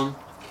 Noun,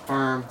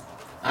 verb,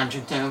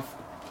 adjective.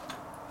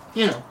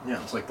 You know.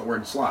 Yeah, it's like the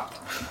word slap.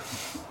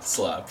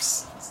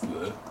 Slaps. It's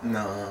the...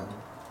 No.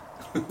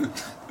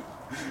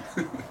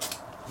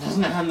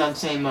 Doesn't it have that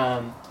same,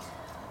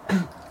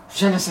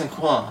 je ne sais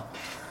quoi?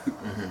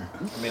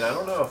 I mean, I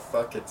don't know if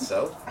fuck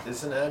itself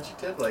is an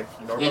adjective. Like,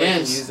 normally It if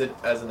you is. use it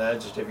as an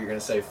adjective, you're gonna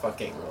say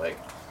fucking, like,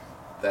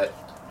 that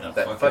Yeah,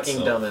 that fuck fucking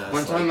itself. dumbass. We're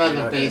like, talking about you're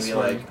the not gonna base be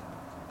word.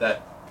 like,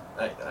 that,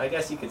 I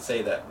guess you could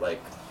say that,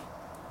 like,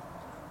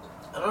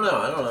 I don't know,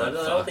 I That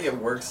don't fuck. think it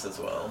works as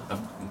well.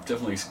 I'm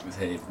definitely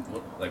hey,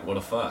 what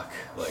a fuck.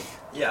 Like,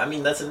 Yeah, I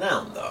mean, that's a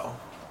noun, though.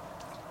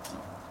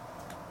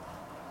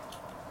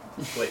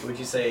 Wait, would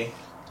you say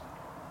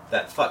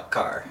that fuck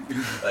car?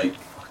 Like,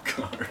 fuck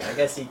car. I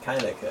guess he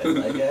kind of could.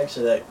 Like,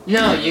 actually, that.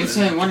 No, you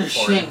say what a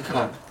Foreign. shit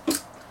cup.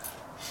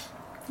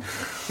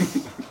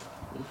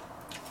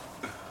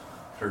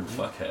 Heard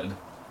fuckhead.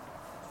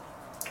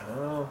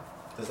 Oh,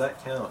 does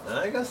that count?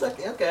 I guess that.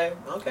 Okay,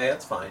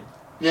 that's fine.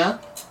 Yeah?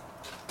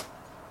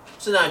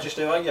 It's an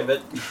adjective. I give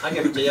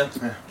it to you.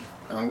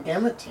 Don't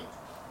give it to you.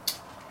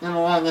 Then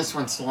we'll let this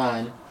one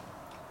slide.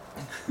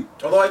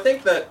 Although I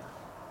think that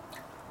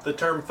the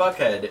term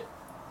fuckhead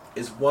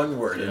is one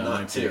word and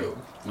not might be- two.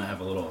 Might have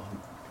a little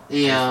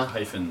Yeah.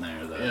 hyphen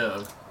there that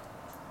Yeah.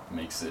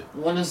 makes it.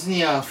 What is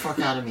the, fuck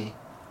out of me?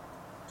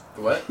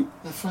 What?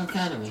 The fuck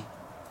out of me.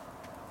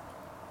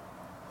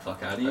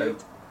 Fuck out of you?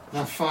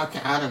 The fuck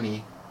out of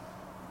me.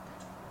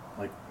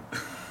 Like-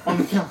 Oh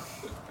my god.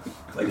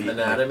 Like The-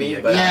 anatomy,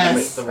 the- but Yes.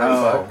 with the word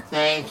Oh. fuck.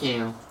 Thank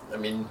you. I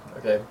mean,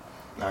 okay.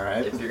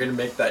 Alright. If you're gonna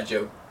make that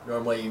joke,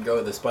 normally you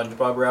go the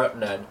SpongeBob route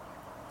and add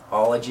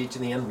ology to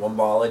the end.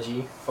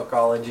 Wombology,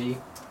 fuckology.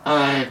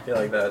 Alright. I feel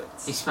like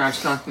that's. He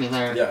spatchcocked me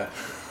there. Yeah.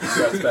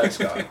 That's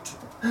Spatchcocked.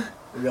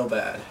 Real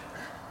bad.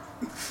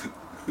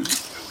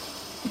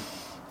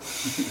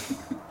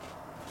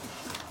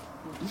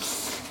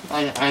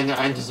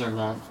 I deserve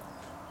that.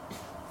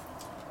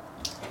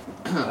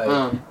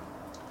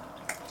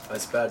 I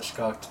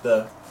Spatchcocked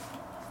the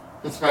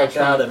It's fuck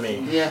out of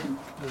me. Yeah.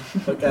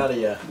 Fuck out of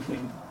ya.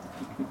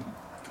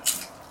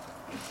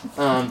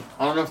 I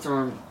don't know if there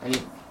were any.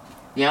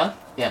 Yeah?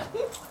 Yeah.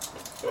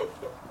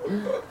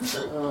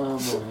 Oh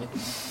boy.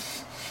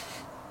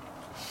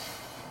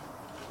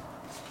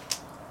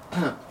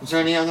 Is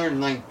there any other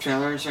like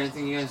trailers or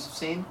anything you guys have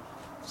seen?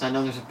 Because I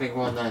know there's a big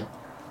one that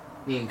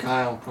me and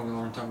Kyle probably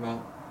want to talk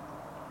about.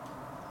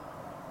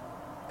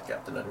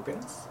 Captain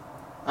Underpants?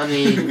 I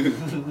mean,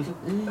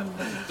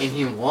 if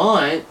you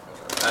want.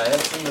 I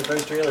have seen the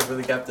first trailer for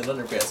the Captain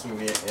Underpants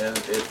movie, and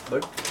it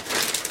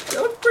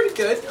looked pretty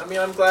good. I mean,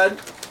 I'm glad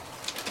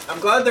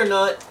they're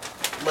not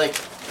like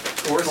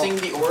forcing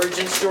the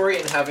origin story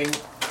and having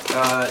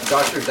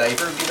Dr.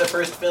 Diaper be the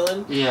first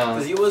villain. Yeah.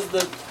 Because he was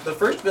the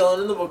first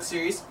villain in the book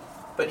series,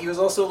 but he was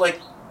also like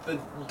the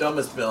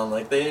dumbest villain.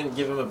 Like they didn't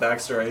give him a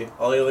backstory.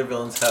 All the other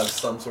villains have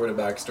some sort of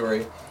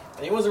backstory,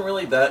 and he wasn't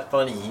really that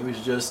funny. He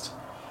was just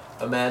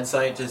a mad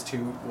scientist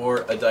who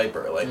wore a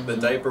diaper. Like the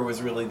diaper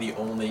was really the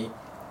only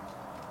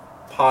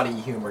potty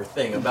humor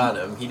thing about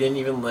him. He didn't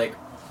even like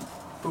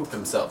poop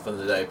himself in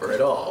the diaper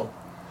at all.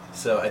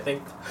 So I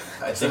think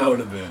that would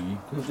have been.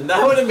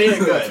 That would have made it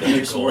good. He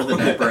just wore the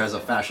diaper as a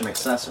fashion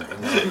accessory,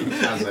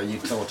 not as a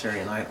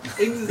utilitarian item.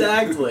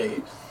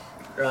 Exactly.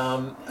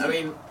 I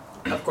mean,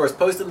 of course,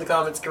 post in the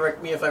comments,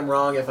 correct me if I'm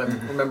wrong, if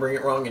I'm remembering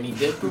it wrong, and he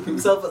did poop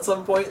himself at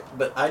some point,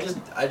 but I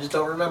just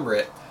don't remember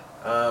it.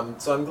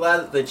 So I'm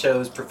glad that they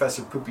chose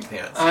Professor Poopy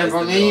Pants I as the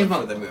believe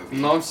villain for the movie.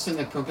 most of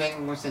the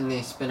pooping was in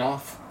the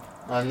spin-off,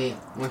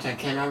 which I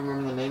cannot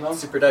remember the name of.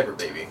 Super Diaper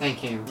Baby.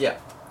 Thank you. Yeah,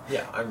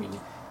 I mean,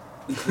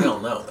 we all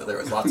know that there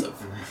was lots of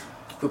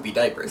poopy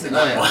diapers in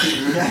that one.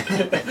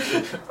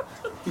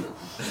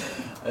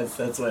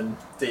 That's when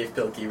Dave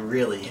Pilkey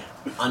really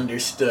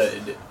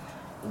understood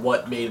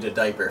what made a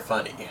diaper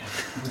funny.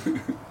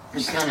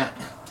 Just kind of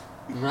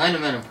right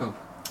amount of poop.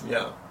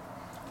 Yeah.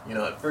 You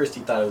know, at first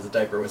he thought a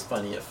diaper was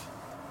funny if,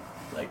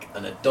 like,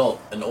 an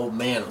old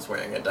man was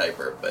wearing a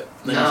diaper, but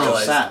then he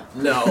realized,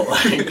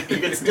 like, you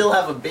can still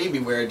have a baby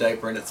wear a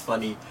diaper and it's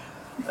funny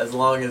as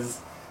long as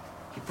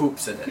he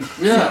poops in it.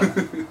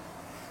 Yeah.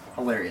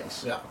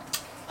 Hilarious. Yeah.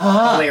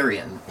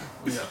 Valerian.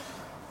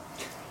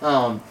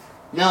 Yeah.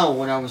 No,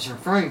 what I was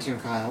referring to,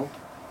 Kyle,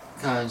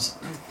 because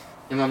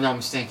if I'm not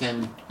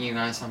mistaken, you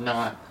guys have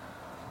not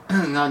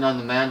on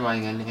the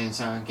bandwagon, is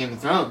Game of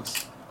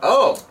Thrones.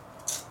 Oh!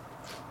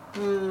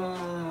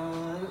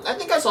 I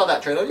think I saw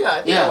that trailer. Yeah,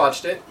 I think I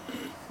watched it.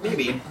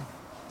 Maybe.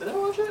 Did I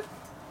watch it?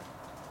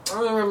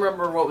 I don't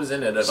remember what was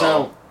in it at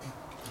all.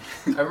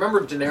 I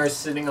remember Daenerys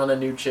sitting on a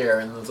new chair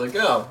and it was like,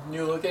 oh,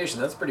 new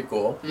location, that's pretty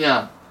cool.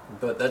 Yeah.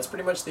 But that's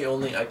pretty much the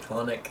only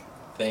iconic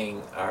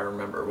thing I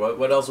remember.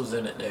 What else was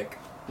in it, Nick?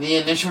 The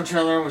initial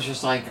trailer was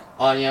just like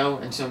audio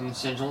and some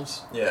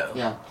essentials. Yeah.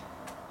 Yeah.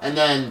 And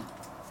then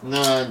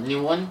the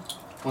new one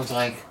was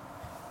like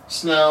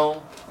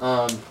Snow,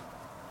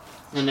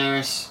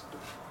 Daenerys,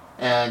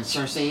 and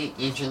Cersei,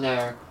 each in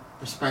their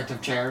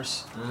respective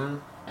chairs. Mm-hmm.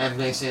 And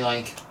basically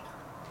like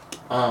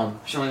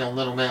showing a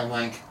little bit of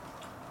like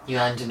you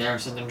had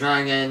Daenerys and the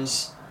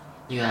dragons,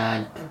 you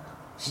had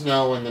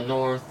Snow in the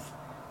north,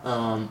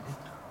 a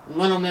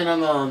little bit of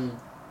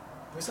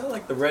Was that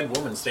like the red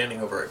woman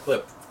standing over a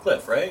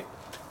cliff, right?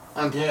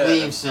 I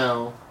believe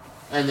so.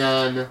 And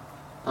then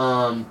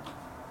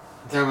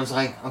there was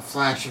like a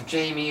flash of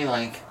Jaime,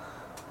 like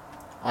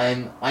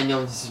I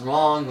know this is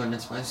wrong, but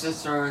it's my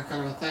sister,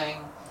 kind of a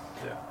thing.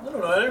 Yeah. I don't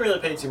know, I didn't really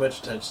pay too much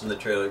attention to the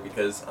trailer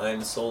because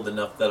I'm sold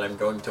enough that I'm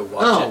going to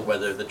watch it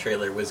whether the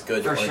trailer was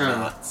good or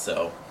not,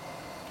 so.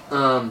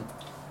 And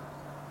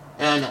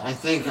I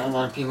think a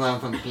lot of people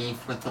have a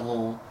beef with the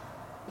whole,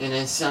 it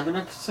is 7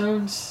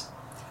 episodes?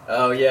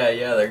 Oh yeah,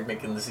 they're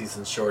making the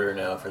seasons shorter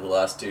now for the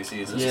last 2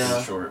 seasons.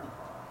 Yeah. Short.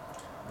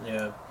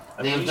 Yeah.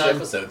 I mean, each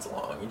episode's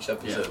long. Each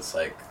episode's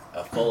like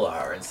a full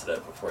hour instead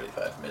of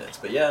 45 minutes.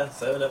 But yeah,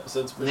 7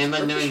 episodes. They've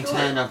been doing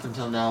 10 up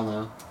until now,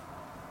 though.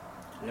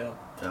 Yeah.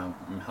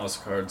 House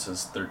of Cards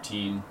has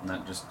 13, and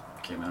that just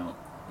came out.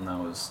 And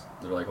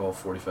they're like all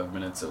 45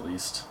 minutes at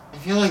least. I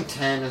feel like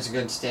 10 is a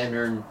good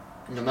standard,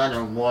 no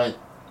matter what,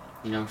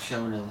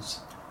 show it is.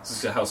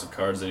 This is House of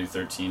Cards, they do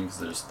 13 because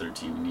there's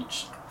 13 in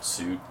each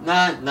suit.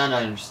 That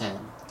I understand.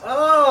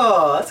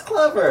 Oh, that's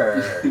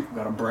clever.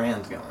 Got a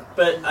brand going.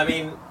 But, I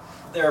mean,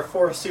 there are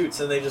 4 suits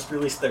and they just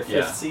released their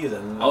 5th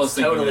season. I was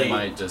thinking they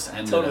might just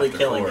end totally it after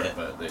killing 4, it.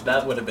 but they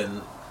that would have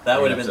been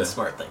the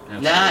smart thing.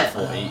 They have to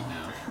go full 8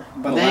 now.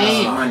 But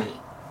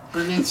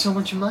But they need so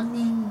much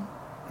money.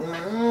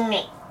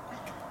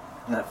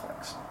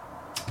 Netflix.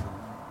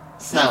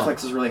 So,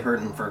 Netflix is really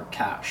hurting for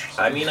cash.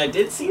 I mean, I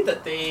did see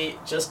that they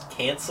just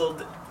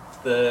canceled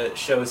the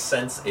show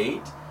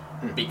Sense8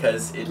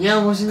 because it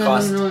wasn't that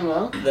cost doing really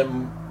well?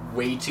 them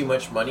way too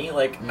much money.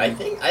 Like, I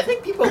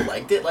think people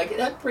liked it. Like, it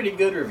had pretty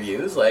good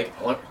reviews. Like,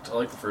 I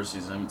like the first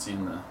season. I haven't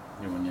seen the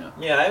new one yet.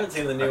 Yeah, I haven't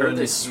seen the new one. I heard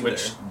they either.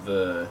 switched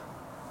the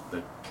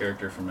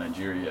character from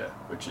Nigeria,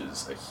 which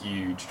is a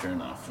huge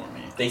turnoff for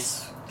me. They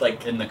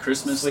in the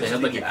Christmas, they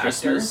had like a actor?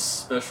 Christmas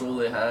special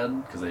they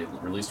had because they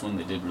released one.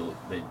 They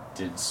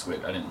did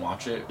switch. I didn't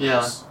watch it. Yeah.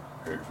 I just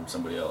heard from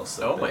somebody else.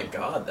 Oh my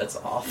god, that's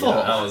awful. Yeah,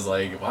 I was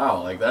like,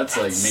 wow, like that's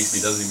like makes me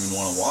doesn't even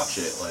want to watch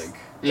it. Like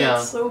Yeah.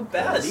 That's so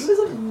bad. He was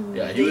a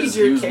Yeah,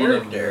 major he was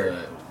character.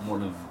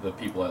 one of the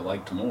people I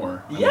liked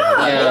more. I mean,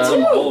 Yeah, me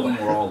too. all of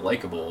them were all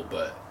likable,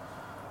 but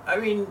I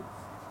mean,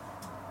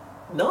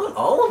 not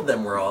all of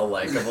them were all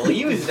likable.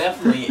 He was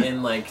definitely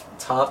in like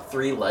top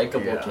 3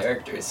 likable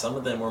characters. Some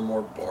of them were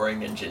more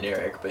boring and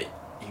generic, but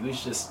he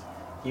was just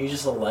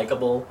a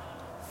likable,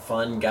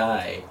 fun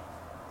guy.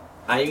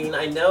 I mean,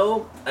 I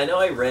know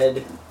I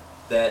read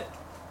that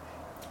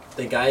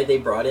the guy they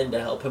brought in to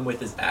help him with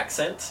his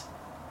accent,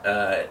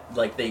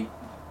 like they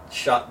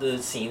shot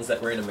the scenes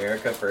that were in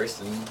America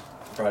first and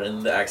brought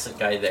in the accent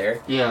guy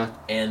there. Yeah.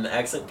 And the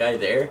accent guy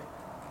there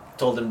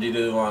told him to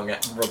do the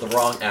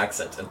wrong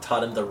accent and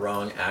taught him the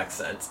wrong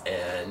accent.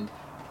 And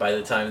by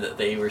the time that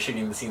they were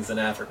shooting the scenes in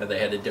Africa, they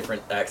had a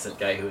different accent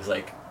guy who was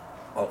like,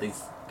 all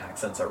these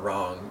accents are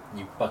wrong.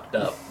 You fucked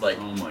up. Like,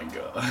 oh my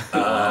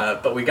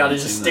god. but we gotta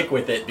just stick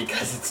with it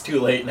because it's too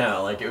late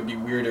now. Like, it would be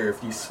weirder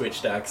if you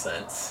switched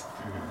accents.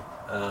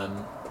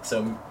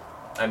 So,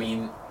 I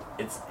mean,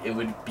 it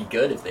would be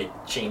good if they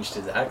changed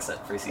his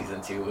accent for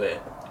season 2,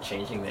 but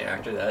changing the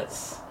actor,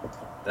 that's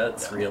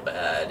real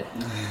bad.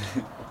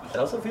 It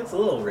also feels a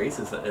little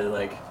racist that they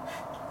like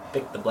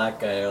pick the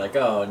black guy. Or like,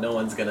 oh, no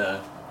one's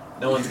gonna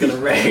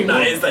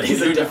recognize that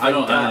he's a different guy. I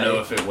don't know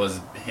if it was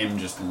him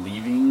just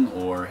leaving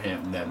or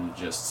them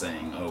just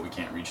saying, oh, we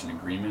can't reach an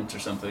agreement or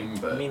something.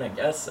 But I mean, I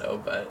guess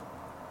so, but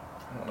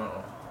I don't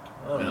know.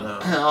 I don't know.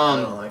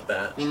 I don't like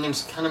that. I mean,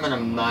 there's kind of been a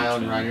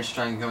mild writer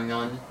strike going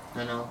on,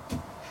 I know.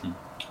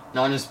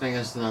 Not as big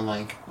as the,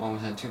 like, what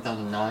was it,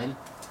 2009?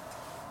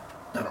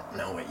 I don't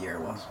know what year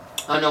it was.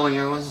 I don't know what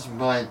year it was,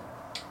 but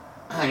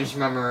I just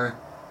remember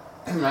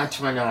that's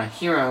when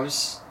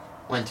Heroes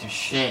went to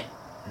shit.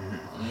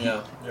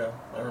 Yeah,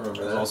 I remember It was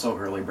that. also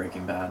early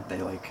Breaking Bad.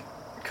 They, like,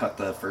 cut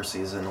the first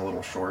season a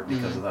little short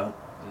because of that.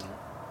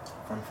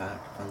 Fun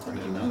fact. Fun I fact.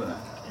 didn't know that.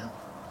 Yeah.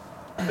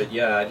 But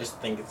yeah, I just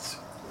think it's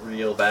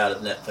real bad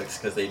of Netflix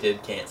because they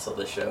did cancel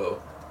the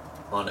show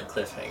on a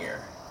cliffhanger.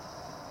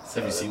 So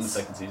Have you seen the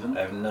second season?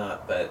 I have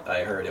not, but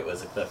I heard it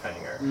was a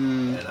cliffhanger,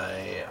 and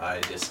I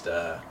just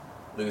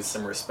lose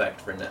some respect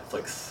for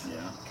Netflix.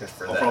 Yeah.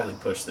 For I'll that. probably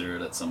push through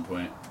it at some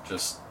point,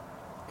 just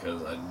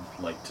because I'd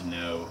like to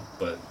know,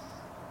 but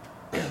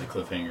yeah, the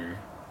cliffhanger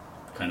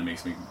kind of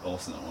makes me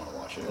also not want to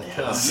watch it.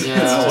 Yeah.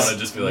 I want to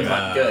just be like,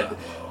 not good.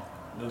 Well.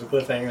 There's a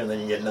cliffhanger, and then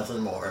you get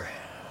nothing more.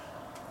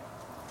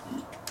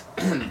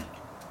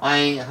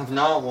 I have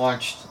not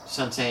watched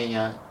Sense8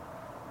 yet,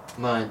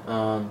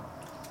 but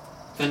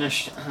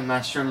finished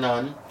Master of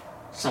None,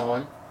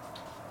 Solid,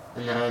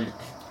 and then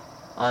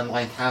I'm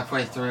like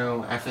halfway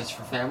through F is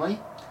for Family,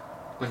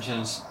 which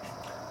is,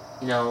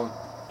 you know,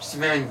 just a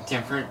very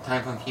different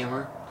type of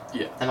humor.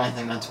 Yeah. And I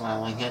think that's why I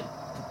like it.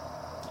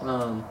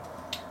 I'll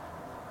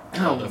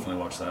definitely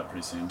watch that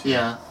pretty soon too.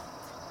 Yeah.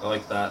 I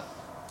like that,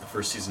 the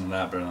first season of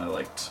that, better than I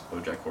liked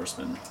BoJack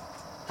Horseman.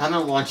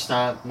 Haven't watched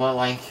that, but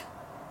like,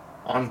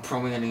 I'm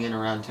probably gonna get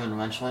around to it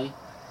eventually.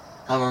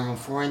 However,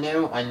 before I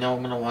do, I know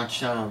I'm gonna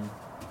watch,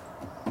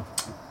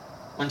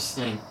 what's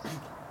his name?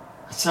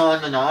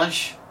 Hassan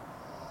Minaj.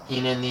 He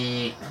did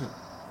the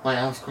White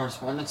House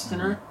Correspondents'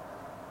 Dinner.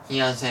 He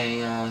has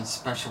a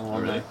special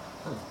on really? there.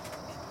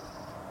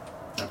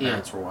 My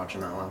parents were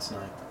watching that last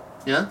night.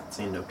 Yeah? It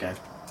seemed okay.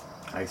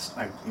 I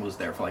was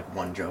there for like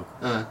one joke.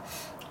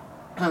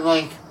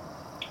 Like,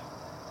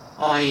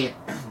 I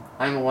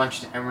haven't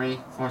watched every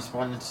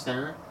Correspondents'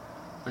 Dinner,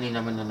 but he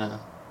never did a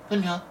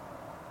good job.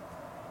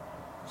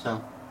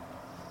 So,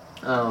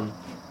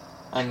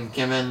 I'm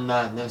given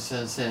that this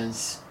is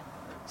his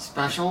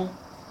special,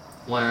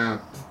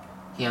 where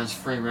he has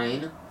free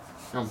reign.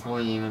 It'll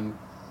probably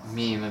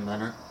be even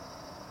better.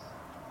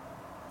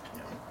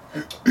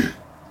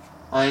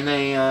 I'm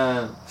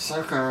a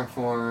sucker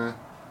for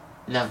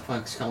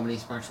Netflix comedy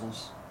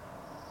specials.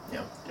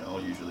 Yeah,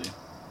 I'll usually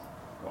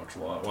watch a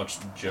lot. Watch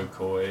Joe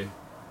Coy.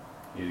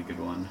 He had a good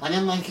one. I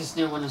didn't like his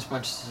new one as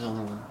much as his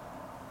other one.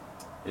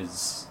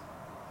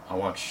 I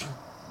watched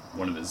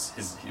one of his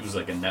he was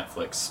like a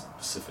Netflix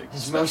specific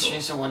His special. most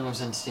recent one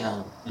was in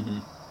Seattle. Mm-hmm.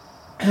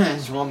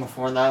 His one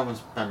before that was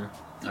better.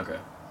 Okay.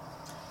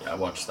 Yeah, I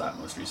watched that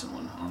most recent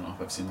one. I don't know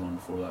if I've seen the one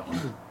before that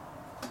one.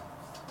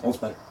 All's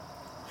better.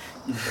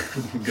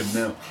 Good to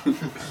know.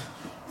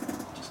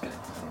 Just kidding.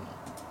 I don't know.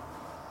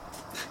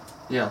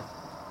 Yeah.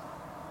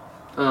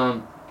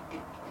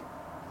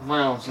 What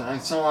else? I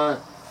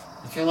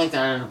feel like they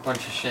added a bunch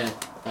of shit,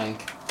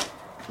 like,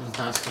 in the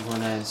past couple of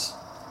days.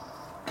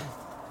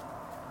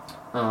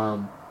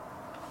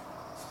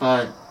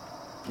 But,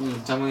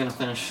 then we're gonna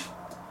finish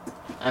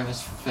F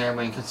is for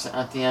Family, because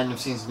at the end of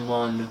season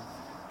 1,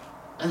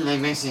 and they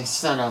basically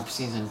set up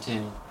season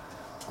 2,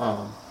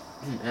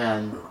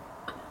 and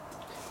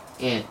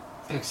it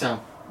picks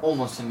up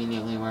almost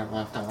immediately where it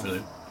left off.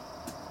 Really?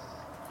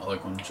 I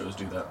like when shows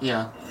do that.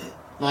 Yeah.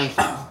 Like,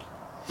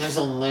 there's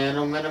a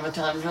little bit of a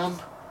time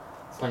jump,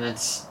 but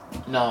it's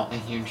not a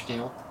huge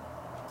deal.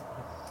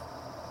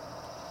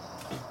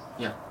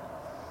 Yeah.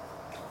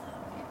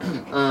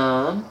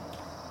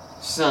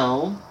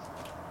 So,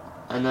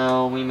 I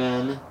know we've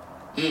been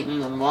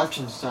eating and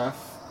watching stuff.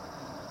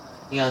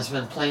 You guys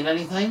been playing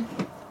anything?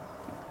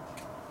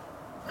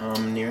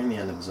 Nearing the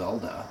end of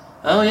Zelda.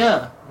 Oh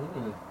yeah.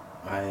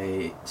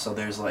 So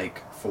there's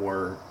like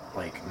 4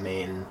 like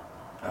main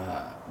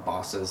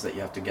bosses that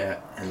you have to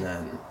get, and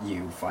then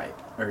you fight,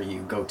 or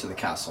you go to the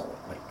castle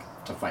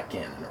like to fight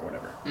Ganon or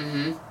whatever.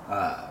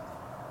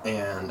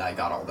 And I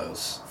got all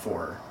those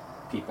 4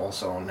 people,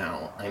 so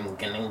now I'm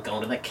gonna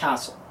go to the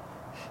castle.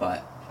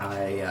 But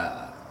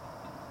I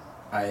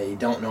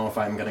don't know if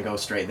I'm gonna go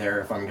straight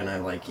there, if I'm gonna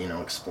like, you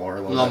know, explore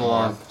a little bit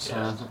more.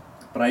 Yeah.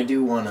 But I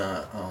do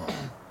wanna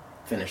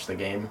finish the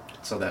game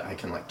so that I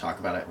can like talk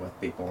about it with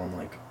people and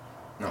like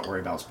not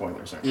worry about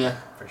spoilers or anything. Yeah.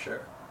 For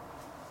sure.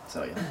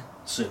 So yeah,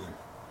 soon.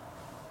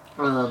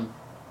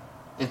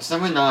 It's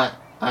definitely not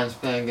as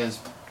big as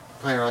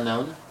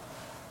PlayerUnknown,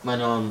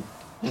 but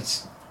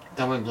it's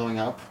definitely blowing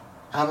up.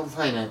 I haven't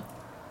played it,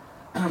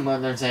 but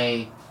there's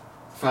a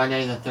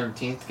Friday the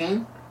 13th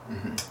game.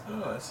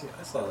 Oh,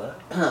 I saw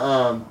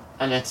that.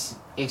 And it's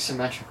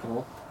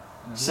asymmetrical.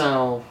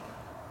 So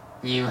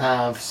you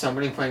have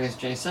somebody playing as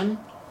Jason,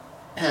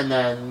 and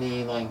then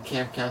the like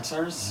camp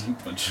counselors. A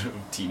bunch of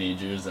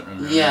teenagers that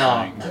run around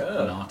Yeah.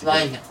 playing naughty.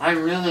 Like, I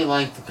really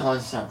like the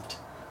concept.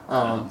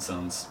 That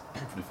sounds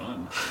pretty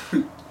fun.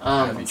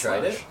 Have you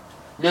tried it?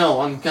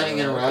 No, I'm gonna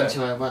get around Okay.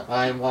 to it, but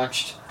I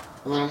watched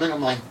a little bit.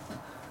 I'm like,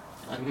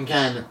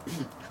 again,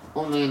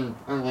 only in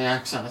early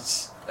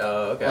access.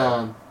 Oh,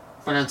 okay.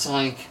 But it's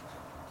like,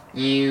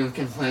 you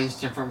can play as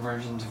different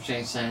versions of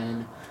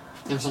Jason.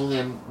 There's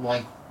only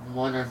like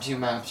 1 or 2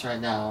 maps right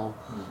now,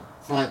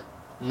 but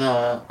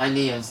the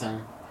idea is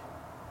there.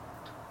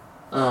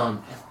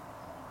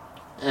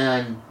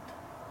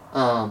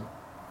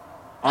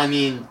 I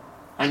mean,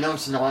 I know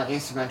it's not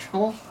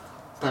asymmetrical,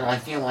 but I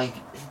feel like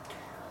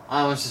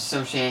I always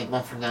associate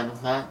Left 4 Dead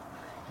with that,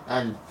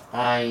 and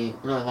I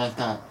really like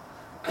that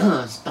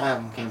style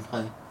of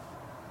gameplay.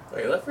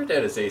 Wait, Left 4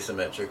 Dead is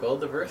asymmetrical.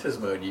 The versus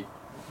mode,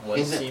 one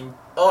Is it? team.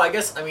 Oh, I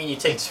guess. I mean, you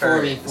take It's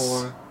turns.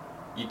 44.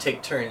 You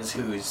take turns.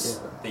 Who's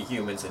the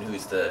humans and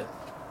who's the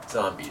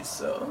zombies?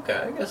 So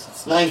okay, I guess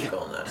it's Like-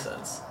 symmetrical in that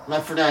sense.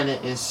 Left 4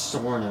 Dead is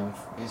sort of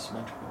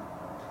asymmetrical.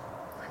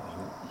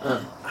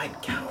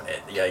 I'd count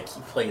it. Yeah, like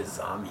you play as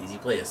zombies, you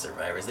play as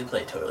survivors. They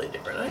play totally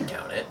different. I'd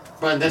count it.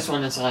 But this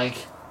one is like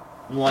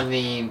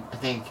 1v, I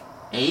think,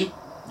 8?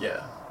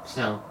 Yeah.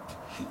 So,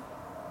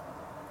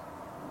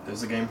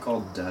 There's a game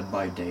called Dead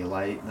by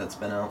Daylight that's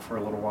been out for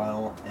a little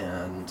while,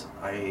 and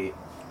I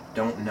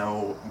don't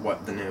know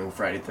what the new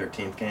Friday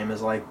 13th game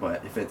is like,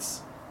 but if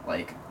it's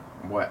like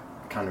what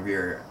kind of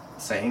you're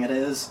saying it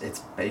is,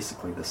 it's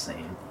basically the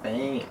same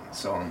thing.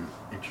 So I'm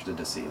interested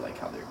to see like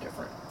how they're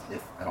different,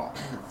 if at all.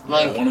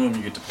 like, One of them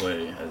you get to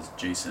play as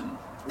Jason.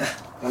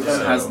 One of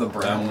them has the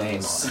brown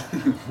name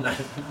on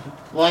it.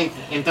 like,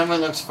 it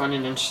definitely looks fun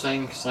and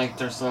interesting, because, like,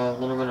 there's a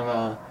little bit of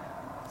a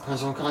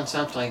puzzle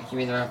concept, like, you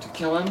either have to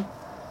kill him,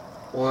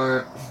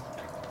 or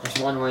there's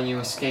one where you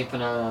escape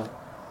in a,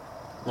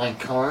 like,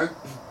 car,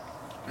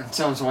 and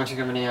someone's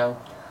watching a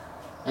video,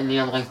 and you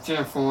have, like, 3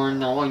 or 4,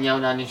 and they're all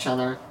yelling at each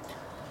other,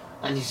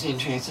 and you see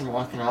Jason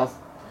walking up,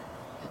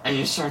 and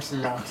you start to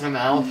knock them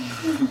out,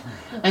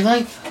 and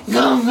like,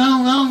 go,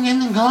 in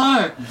the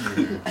car!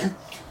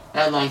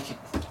 And, like,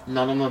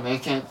 none of them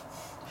make it.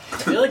 I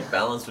feel like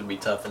balance would be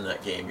tough in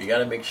that game. You got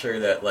to make sure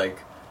that like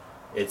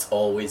it's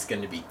always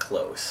going to be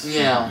close.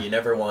 Yeah. You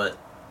never want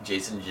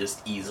Jason to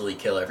just easily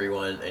kill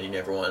everyone, and you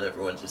never want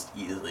everyone to just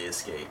easily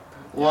escape.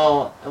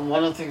 Well, and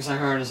one of the things I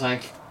heard is,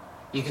 like,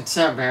 you can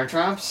set bear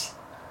traps,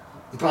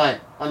 but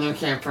other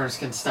campers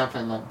can step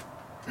in them.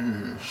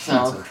 So,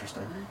 That's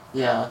interesting.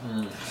 yeah.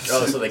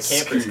 Oh, so the campers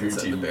Screw can your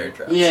set the team. bear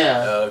traps.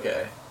 Yeah. Oh,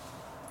 okay.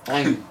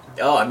 Like,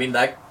 Oh, I mean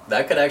that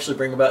could actually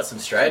bring about some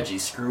strategy.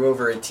 Screw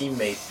over a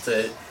teammate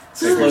to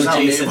slow yourself.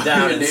 Jason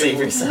down and save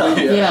yourself.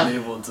 Yeah. Be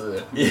able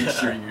to Yeah. make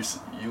sure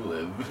you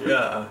live.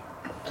 Yeah.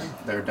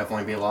 There would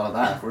definitely be a lot of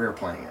that if we were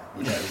playing it.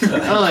 You guys,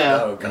 oh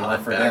yeah. Oh and God,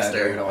 Left 4 Dead, we would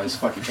Baxter. always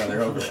fuck each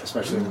other over,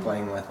 especially when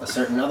playing with a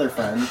certain other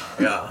friend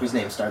Yeah. whose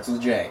name starts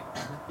with J.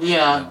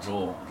 Yeah.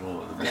 Joel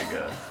is a big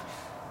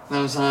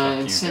Those Fuck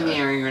you,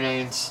 incendiary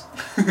grenades.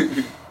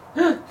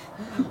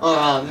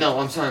 No,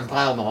 I'm sorry,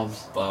 pile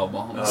bombs. bile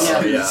bombs.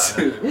 Oh,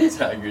 yeah.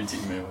 Tag your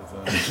teammate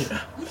with them.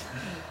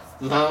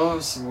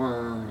 Those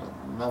were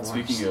the worst.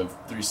 Speaking of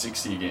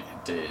 360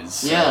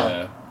 days,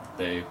 Yeah.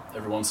 they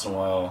every once in a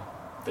while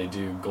they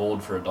do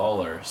gold for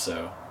 $1,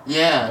 so I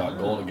Yeah. got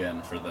gold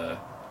again for the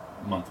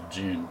month of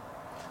June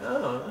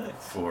Oh, nice.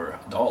 for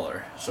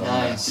 $1. So I'm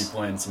gonna Nice. be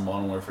playing some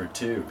Modern Warfare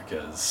 2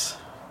 because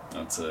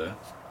that's a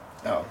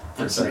Oh,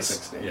 for That's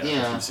 360. yeah,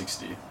 Yeah.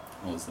 360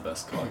 was the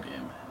best COD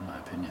game in my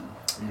opinion.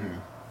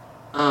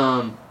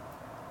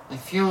 I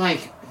feel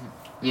like,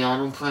 I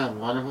don't play a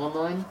lot of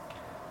online,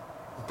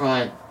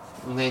 but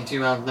they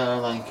do have the,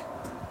 like,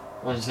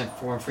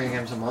 4 free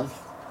games a month?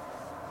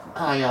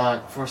 I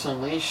got Force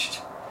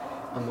Unleashed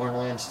and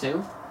Borderlands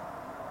 2,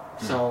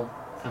 so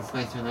I'll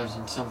play through those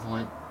at some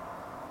point.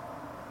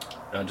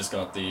 I just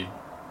got the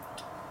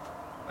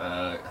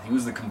I think it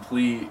was the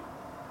complete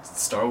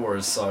Star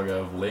Wars Saga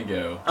of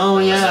Lego. Oh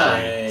yeah.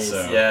 Nice.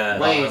 So Yeah.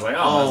 I was like,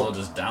 oh, might as well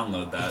just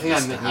download that Yeah,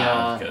 just to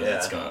have, because yeah.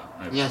 it's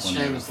got Yesterday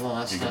plenty was of the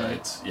last day.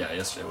 gigabytes. Yeah,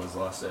 yesterday was the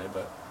last day,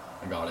 but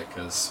I got it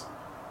because,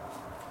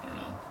 I don't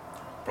know,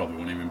 probably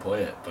won't even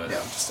play it, but Yeah.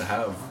 just to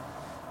have.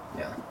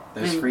 Yeah.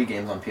 There's free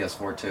games on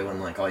PS4 too,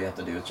 and like all you have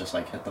to do is just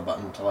like hit the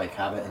button to like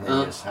have it, and then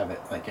you just have it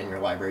like in your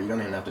library. You don't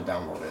even have to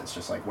download it. It's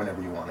just like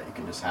whenever you want it, you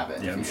can just have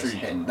it. Yeah, if I'm sure just you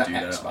hit can the do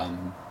X that button.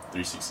 on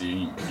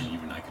 360.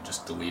 Even I could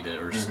just delete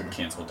it or just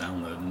cancel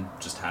download and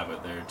just have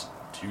it there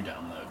to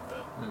download.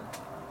 But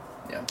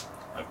Yeah.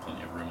 I have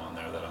plenty of room on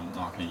there that I'm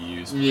not going to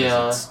use because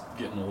Yeah. it's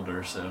getting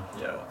older. So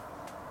Yeah.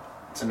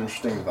 It's an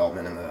interesting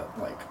development in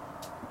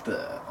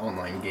the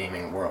online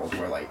gaming world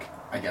where like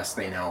I guess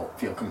they now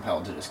feel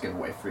compelled to just give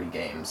away free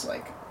games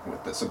like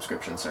with the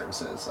subscription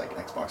services like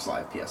Xbox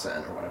Live,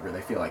 PSN, or whatever.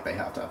 They feel like they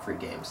have to have free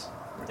games.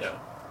 Yeah.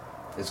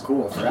 It's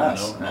cool for I don't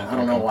us. know, I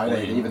don't know why they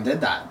complain. even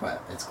did that,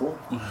 but it's cool.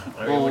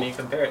 I mean, when you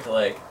compare it to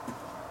like,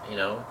 you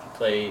know,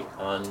 play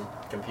on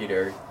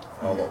computer,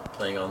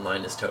 playing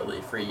online is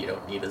totally free. You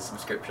don't need a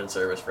subscription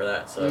service for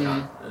that. So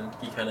and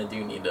you kind of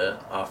do need to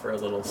offer a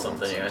little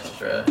something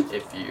extra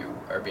if you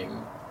are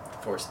being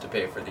forced to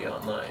pay for the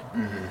online.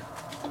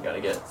 Mm-hmm. You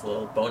gotta get a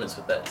little bonus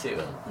with that too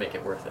and make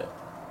it worth it.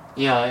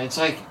 Yeah, it's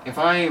like if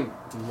I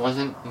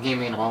wasn't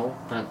gaming at all,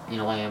 but you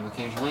know I am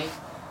occasionally,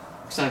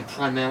 because I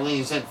primarily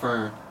use it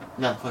for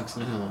Netflix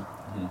and Hulu,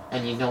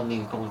 and you don't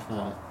need gold for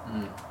that.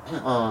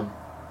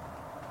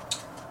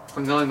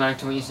 But going back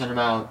to what you said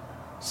about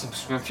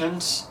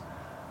subscriptions,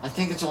 I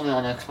think it's only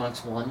on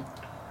Xbox One,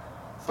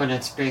 but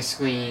it's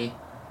basically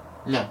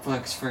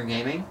Netflix for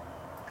gaming.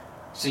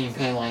 So you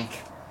pay like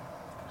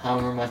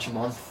however much a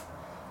month,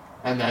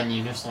 and then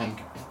you just like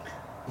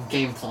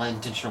GameFly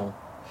digital.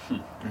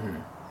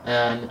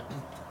 And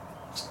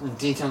the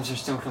details are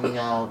still coming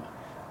out,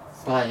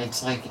 but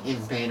it's like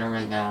in beta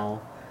right now,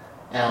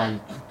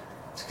 and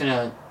it's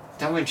gonna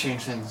definitely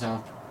change things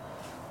up.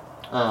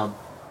 I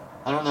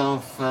don't know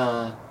if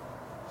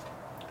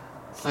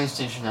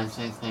PlayStation has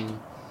anything.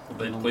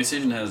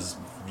 PlayStation has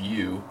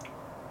View,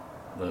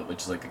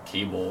 which is like a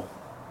cable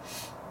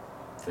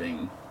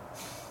thing,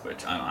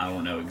 which I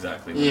don't know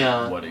exactly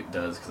what it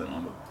does because I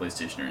don't have a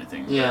PlayStation or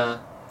anything. Yeah.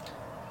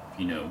 If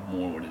you know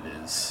more what it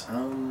is.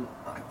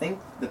 I think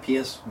the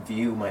PS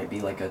View might be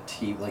like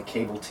like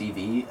cable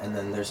TV, and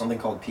then there's something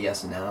called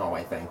PS Now.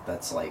 I think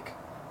that's like,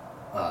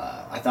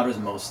 I thought it was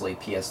mostly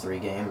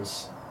PS3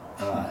 games,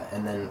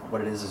 and then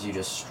what it is you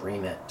just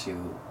stream it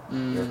to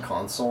your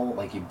console.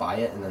 Like you buy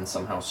it and then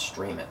somehow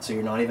stream it, so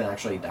you're not even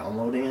actually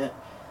downloading it.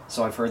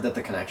 So I've heard that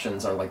the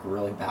connections are like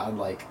really bad.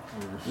 Like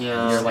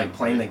you're like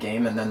playing the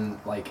game and then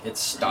like it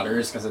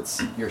stutters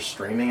because you're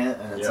streaming it,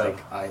 and it's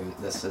like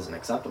this isn't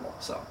acceptable.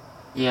 So.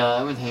 Yeah,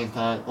 I would hate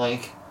that.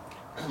 Like,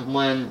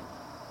 when,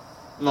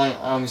 like,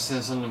 obviously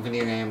this isn't a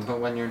video game, but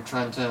when you're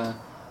trying to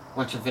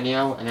watch a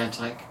video and it's,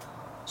 like,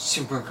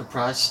 super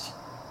compressed,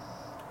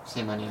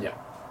 same idea. Yeah.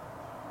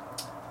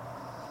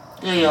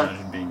 Yeah.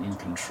 Imagine being in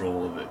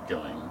control of it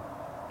going,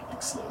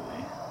 like,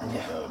 slowly.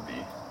 Yeah. That would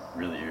be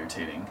really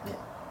irritating.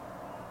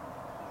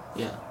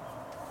 Yeah.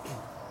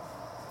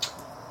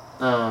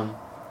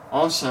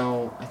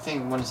 Also, I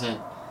think, what is it?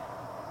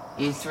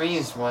 E3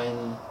 is what,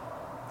 in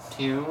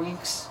 2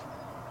 weeks?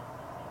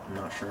 I'm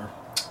not sure.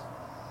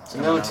 I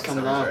know it's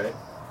coming up. Right.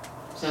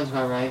 Sounds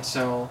about right,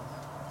 so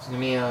there's gonna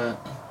be a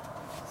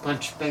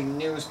bunch of big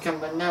news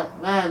coming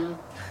out then.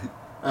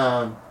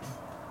 Of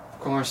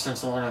course,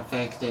 there's a lot of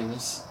fake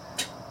news.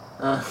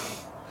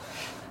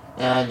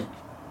 And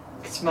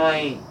it's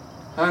my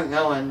heart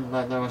going,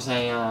 but there was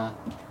a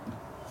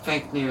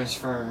fake news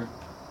for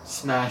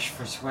Smash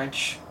for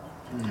Switch,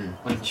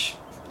 which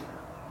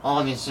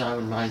obviously I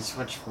would buy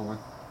Switch for.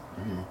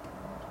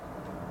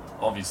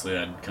 Obviously,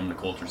 I'd come to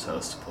Coulter's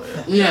house to play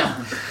it.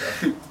 Yeah.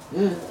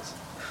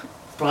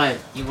 But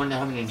you wouldn't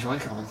have any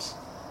Joy-Cons.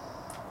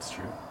 It's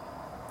true.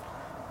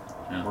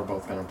 Yeah. We're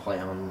both gonna play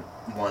on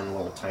one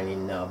little tiny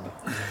nub.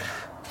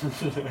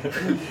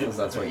 Because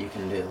that's what you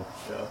can do.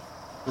 Yeah.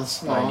 The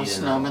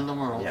smallest nub in the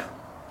world. Yeah.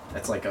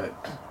 It's like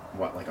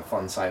like a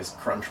fun-sized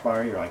crunch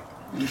bar. You're like...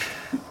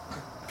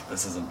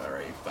 This isn't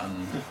very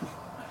fun.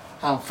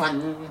 How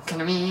fun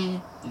can it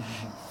be?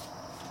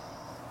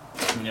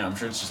 Yeah, I'm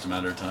sure it's just a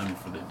matter of time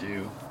before they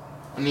do.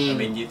 I mean,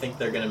 do you think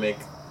they're gonna make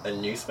a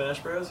new Smash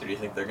Bros, or do you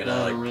think they're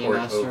gonna like port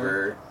remaster.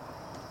 over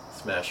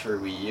Smash for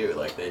Wii U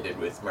like they did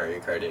with Mario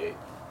Kart 8?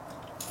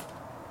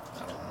 I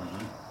don't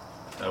know.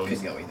 That would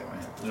Could go either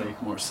way.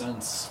 make more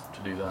sense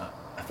to do that.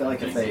 I feel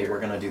like if they were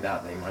gonna do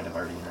that, they might have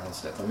already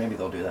announced it. But maybe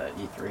they'll do that at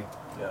E3.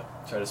 Yeah,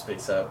 try to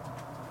space out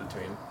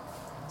between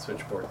Switch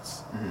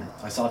ports.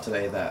 I saw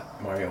today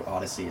that Mario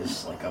Odyssey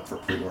is like up for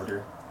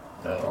pre-order.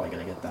 I'm probably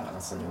gonna get that.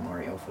 That's the new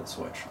Mario for the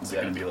Switch. Is it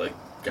gonna be like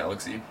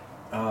Galaxy?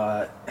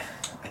 I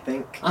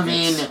think. I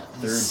mean, it's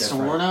through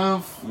sort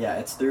of. Yeah,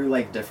 it's through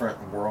like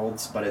different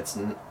worlds, but it's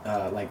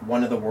like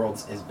one of the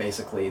worlds is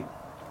basically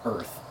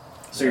Earth.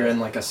 So you're in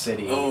like a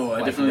city. Oh,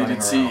 I like, definitely running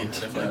did see. I around.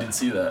 definitely did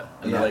see that.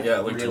 And Yeah.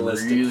 it looked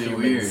Realistic really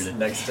humans weird.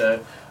 next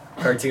to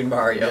Cartoon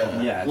Mario.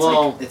 Yeah,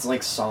 it's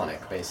like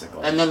Sonic,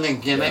 basically. And then the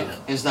gimmick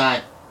is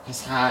that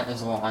his hat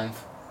is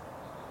alive.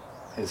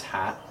 His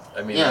hat?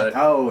 I mean, Yeah.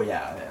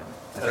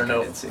 I don't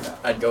know. did see that.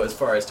 I'd go as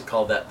far as to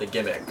call that the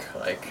gimmick.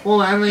 Like,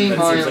 Well, every that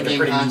Mario seems like a game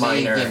pretty has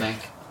minor a gimmick.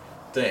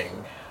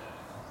 thing.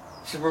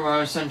 Super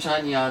Mario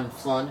Sunshine, you had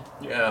Flood.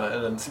 Yeah,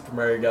 and then Super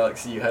Mario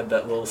Galaxy, you had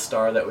that little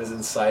star that was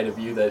inside of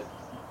you that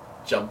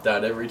jumped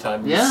out every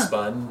time you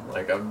spun.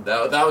 Like,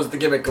 that was the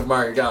gimmick of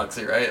Mario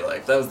Galaxy, right?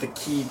 Like, that was the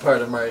key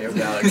part of Mario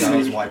Galaxy. That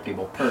was why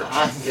people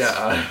perched.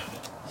 Yeah.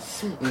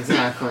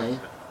 Exactly.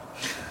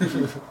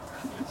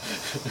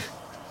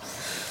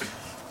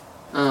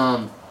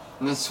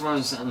 This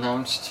was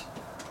announced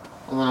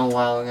a little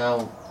while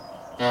ago,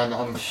 and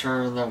I'm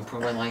sure they'll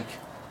probably, like,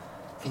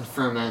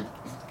 confirm it,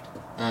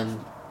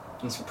 and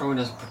this probably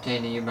doesn't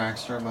pertain to you,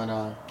 Baxter,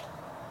 but,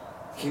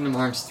 Kingdom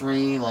Hearts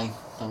 3, like,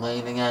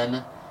 delayed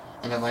again,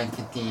 and it might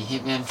get the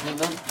Hitman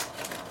treatment.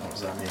 What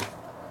does that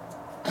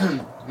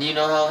mean? Do you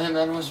know how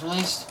Hitman was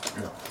released?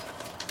 No.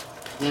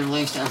 They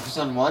released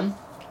episode 1,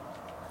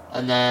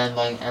 and then,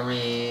 like,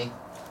 every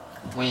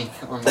week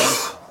or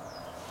month,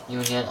 you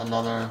would get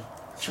another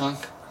chunk.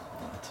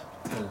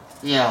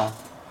 Yeah.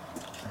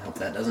 I hope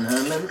that doesn't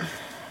happen.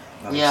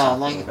 Yeah,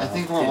 like, I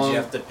think we're Did all... you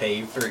have to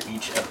pay for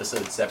each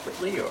episode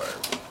separately, or...?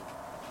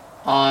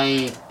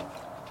 I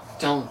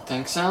don't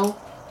think so,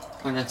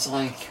 but it's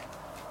like,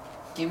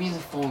 give me the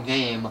full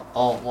game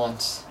all at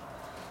once.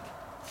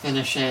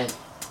 Finish it,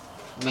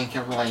 make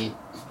it right.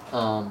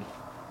 I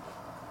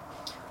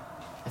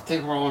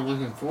think we're all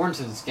looking forward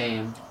to this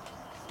game,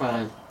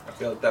 but... I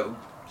feel like that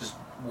just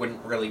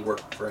wouldn't really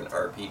work for an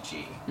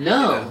RPG.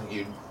 No!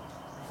 You'd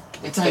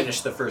It's like...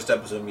 finish the first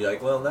episode and be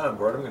like, well, now I'm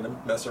bored, I'm gonna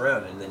mess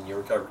around, and then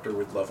your character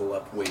would level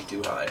up way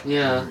too high.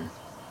 Yeah.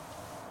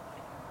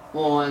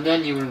 Well, and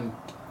then you would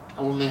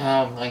only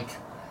have, like,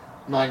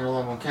 minor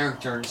level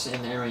characters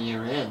in the area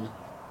you're in,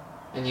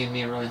 and you'd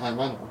be a really high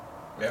level.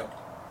 Yeah.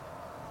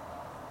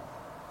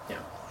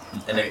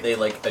 And if they,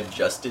 like,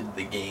 adjusted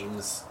the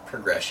game's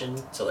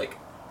progression to, like,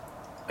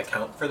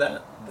 account for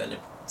that, then if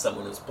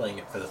someone was playing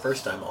it for the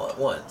first time all at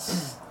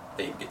once,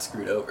 they'd get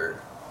screwed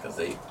over, because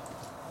they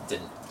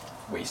didn't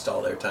waste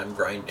all their time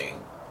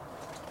grinding.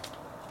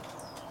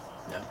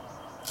 Yeah.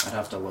 I'd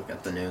have to look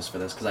at the news for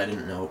this, because I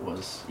didn't know it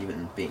was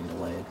even being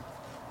delayed.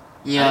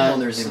 Yeah. I didn't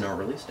know there's even no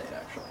release date,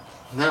 actually.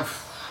 No.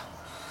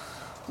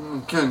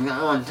 Good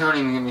God, don't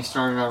even get me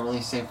started on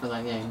release date for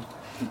that game.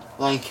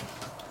 Like,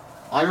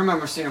 I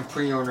remember seeing a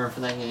pre-order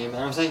for that game,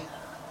 and I was like,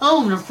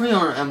 oh, I'm gonna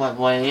pre-order, and I'm like,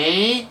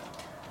 wait,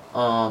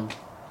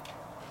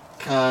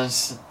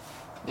 cause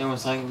there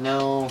was like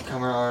no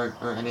cover art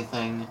or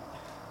anything,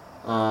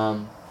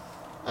 and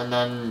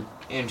then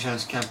it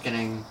just kept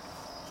getting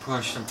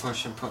pushed and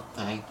pushed and pushed.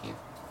 Thank you.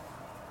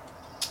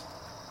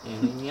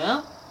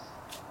 Yeah.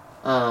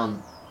 I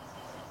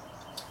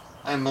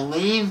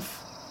believe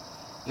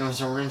it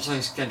was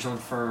originally scheduled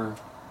for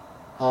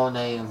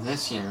holiday of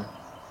this year.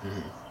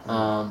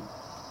 Now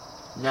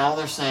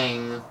they're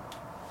saying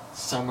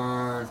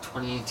summer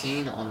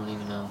 2018. I don't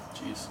even know.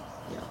 Jeez.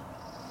 Yeah.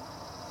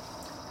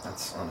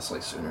 That's honestly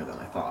sooner than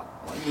I thought.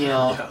 Like,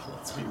 Yeah. Yeah,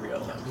 let's be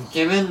real.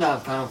 Given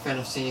that Final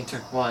Fantasy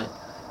took what,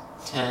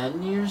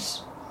 10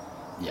 years?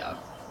 Yeah.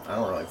 I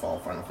don't really follow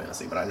Final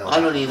Fantasy, but I know I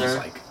don't one was, either.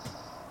 like,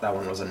 that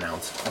one was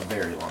announced a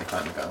very long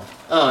time ago.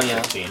 Oh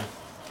yeah. 15.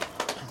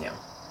 Yeah.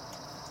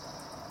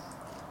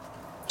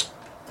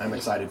 I'm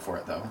excited for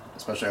it though,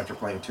 especially after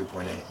playing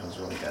 2.8. It was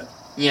really good.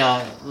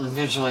 Yeah.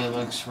 Visually, it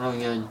looks really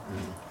good.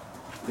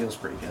 Feels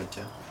pretty good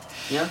too.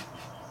 Yeah.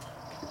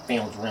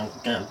 Feels real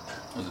good.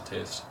 How does it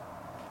taste?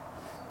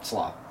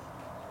 Slop.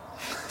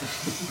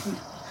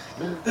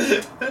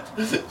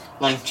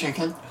 Like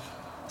chicken.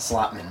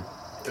 Slopman.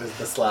 It was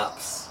the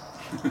slaps.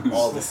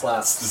 All the It's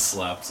slaps. the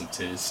slaps of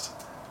taste.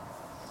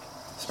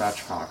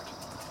 Spatchcocked.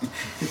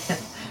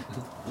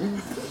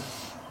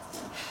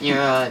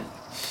 You're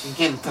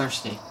getting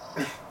thirsty.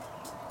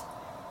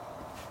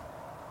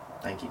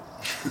 Thank you.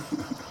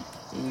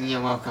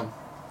 You're welcome.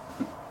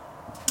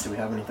 Do we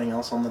have anything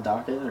else on the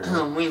docket?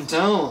 Or? We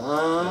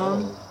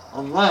don't,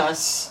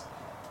 unless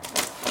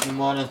you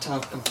want to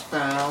talk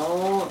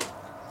about,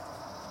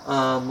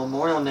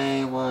 Memorial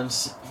Day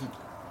was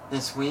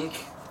this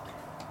week,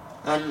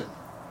 and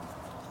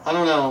I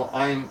don't know,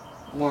 I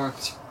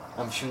worked,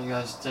 I'm sure you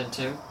guys did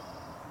too.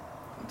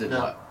 Did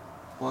No.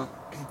 what?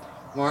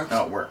 Worked?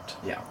 Oh, it worked.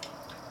 Yeah.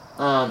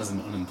 As an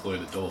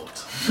unemployed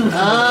adult.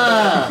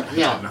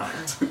 Yeah.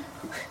 Not.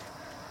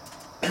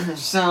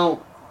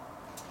 So,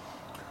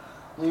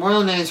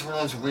 Memorial Days were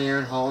those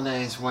weird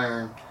holidays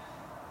where,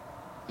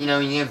 you know,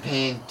 you get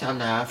paid time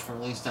and a half, or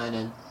at least I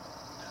did.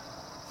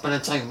 But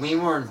it's like, we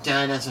were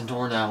dead as a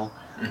doornail.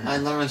 I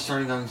literally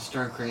started going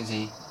stir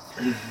crazy.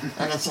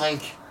 And it's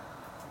like,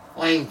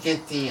 I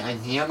get the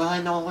idea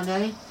behind the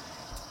holiday,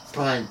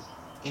 but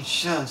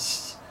it's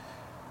just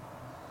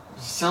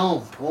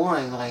so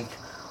boring. Like,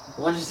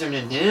 what is there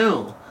to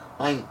do?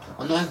 Like,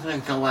 I'm not gonna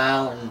go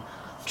out and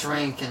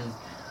drink and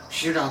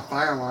shoot off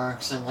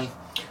fireworks and like,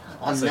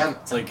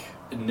 It's like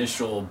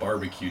initial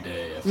barbecue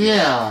day. I feel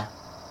yeah,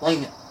 like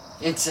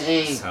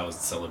It's how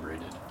it's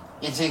celebrated.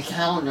 It's a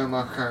calendar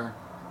marker,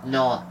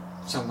 not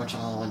so much a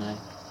holiday.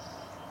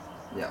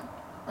 Yeah.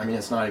 I mean,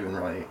 it's not even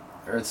really...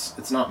 Or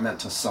it's not meant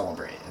to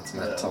celebrate. It's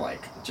meant to,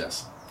 like,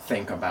 just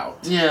think about.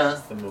 Yeah.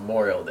 It's the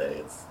Memorial Day.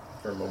 It's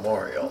for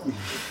Memorial.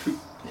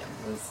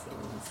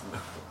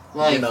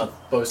 Like, you're not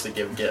supposed to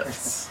give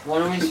gifts.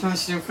 What are we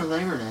supposed to do for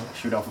Labor Day?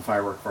 Shoot off a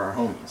firework for our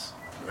homies.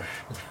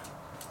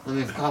 Let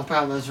me pop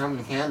out those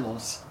Roman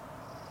candles.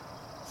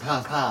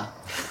 Pa pa.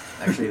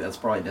 Actually, that's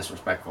probably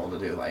disrespectful to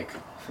do, like,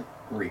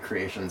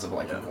 recreations of,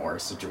 like, war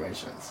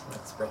situations.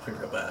 That's probably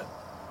real bad.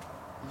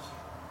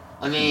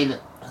 I mean,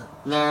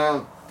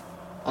 I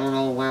don't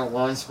know where it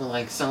was, but,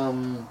 like,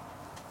 some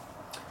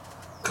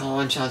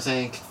college has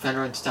a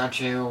Confederate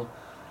statue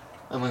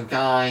of a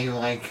guy who,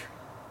 like,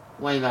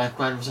 way back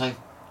when was like,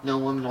 no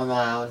women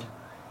allowed.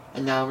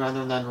 And now,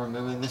 rather than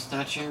removing the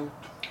statue,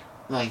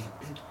 like,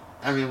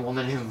 every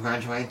woman who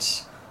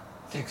graduates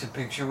takes a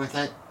picture with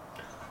it.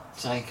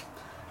 It's like,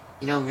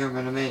 you don't get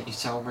rid of it, you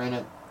celebrate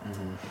it.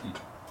 Mm-hmm.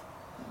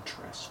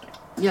 Interesting.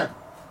 Yeah.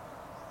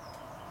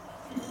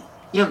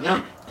 Yep.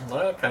 Well,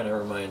 that kind of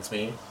reminds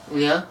me.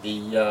 Yeah?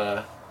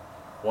 The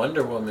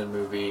Wonder Woman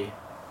movie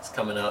is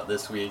coming out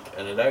this week,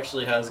 and it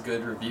actually has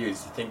good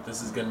reviews. You think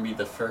this is going to be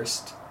the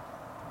first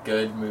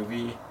good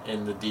movie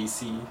in the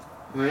DC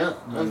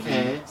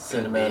Okay.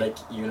 cinematic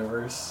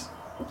universe?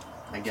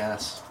 I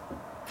guess.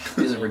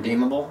 Is it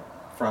redeemable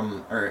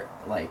from, or,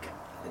 like,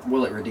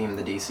 will it redeem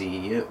the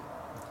DCEU?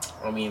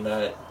 I mean,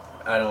 I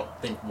don't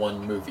think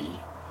one movie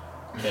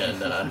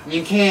can.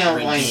 You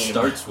can't, like... It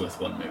starts with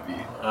one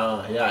movie.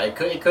 Yeah,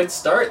 it could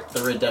start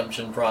the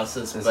redemption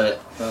process, Is but it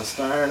the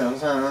start of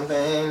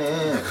something new?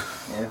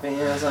 It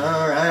feels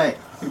alright.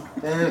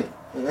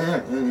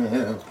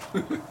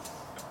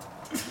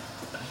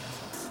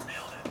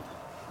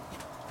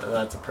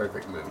 that's a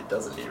perfect movie. It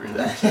doesn't need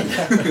redemption.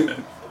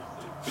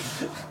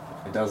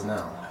 It does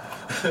now.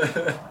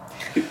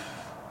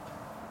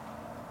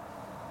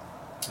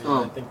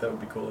 I think that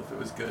would be cool if it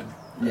was good.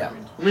 Yeah.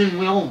 I mean,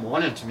 we all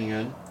want it to be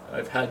good.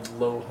 I've had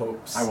low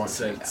hopes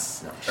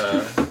since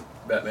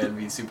Batman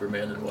v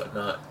Superman and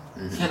whatnot.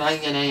 Mm-hmm. Can I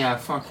get a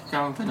fucking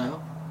comment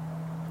now?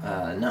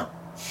 No.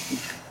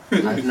 I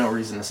have no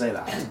reason to say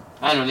that.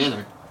 I don't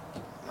either.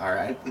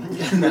 Alright.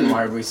 Then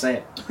why would we say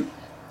it?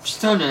 Just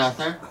throwing it out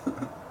there.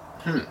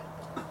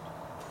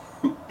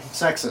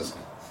 Sexism.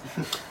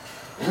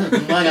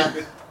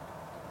 But,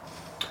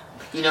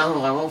 you know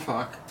who I will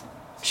fuck?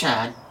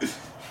 Chad.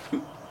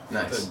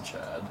 Nice. Good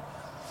Chad.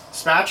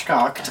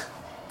 Spatchcocked.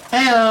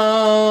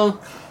 Heyo!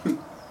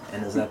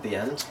 And is that the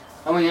end?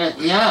 Oh,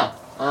 yeah.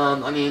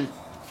 I mean,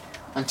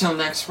 until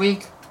next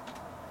week,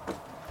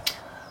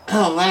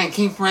 let it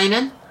keep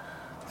raining,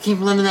 keep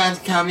living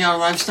that caviar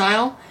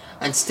lifestyle,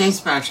 and stay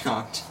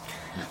spatchcocked.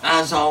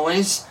 As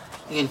always,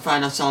 you can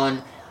find us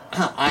on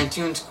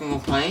iTunes, Google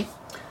Play,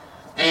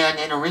 and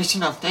in a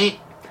recent update,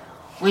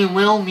 we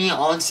will be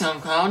on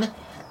SoundCloud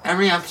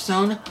every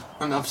episode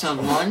from episode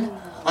 1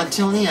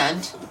 until the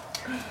end.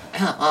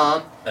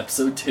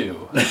 Episode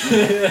 2.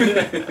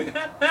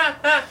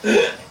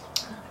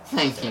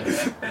 Thank you.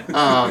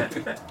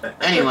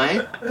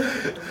 Anyway.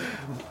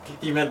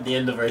 You meant the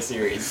end of our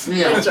series.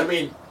 Yeah. Which, I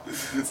mean,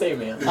 same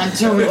man.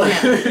 Until we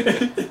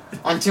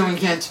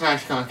can't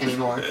spatchcock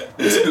anymore.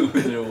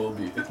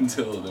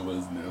 Until there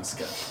was no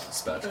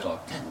spatchcock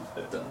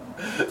done.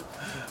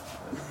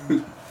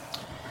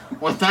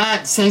 With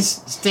that, stay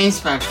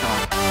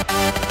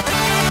spatchcock.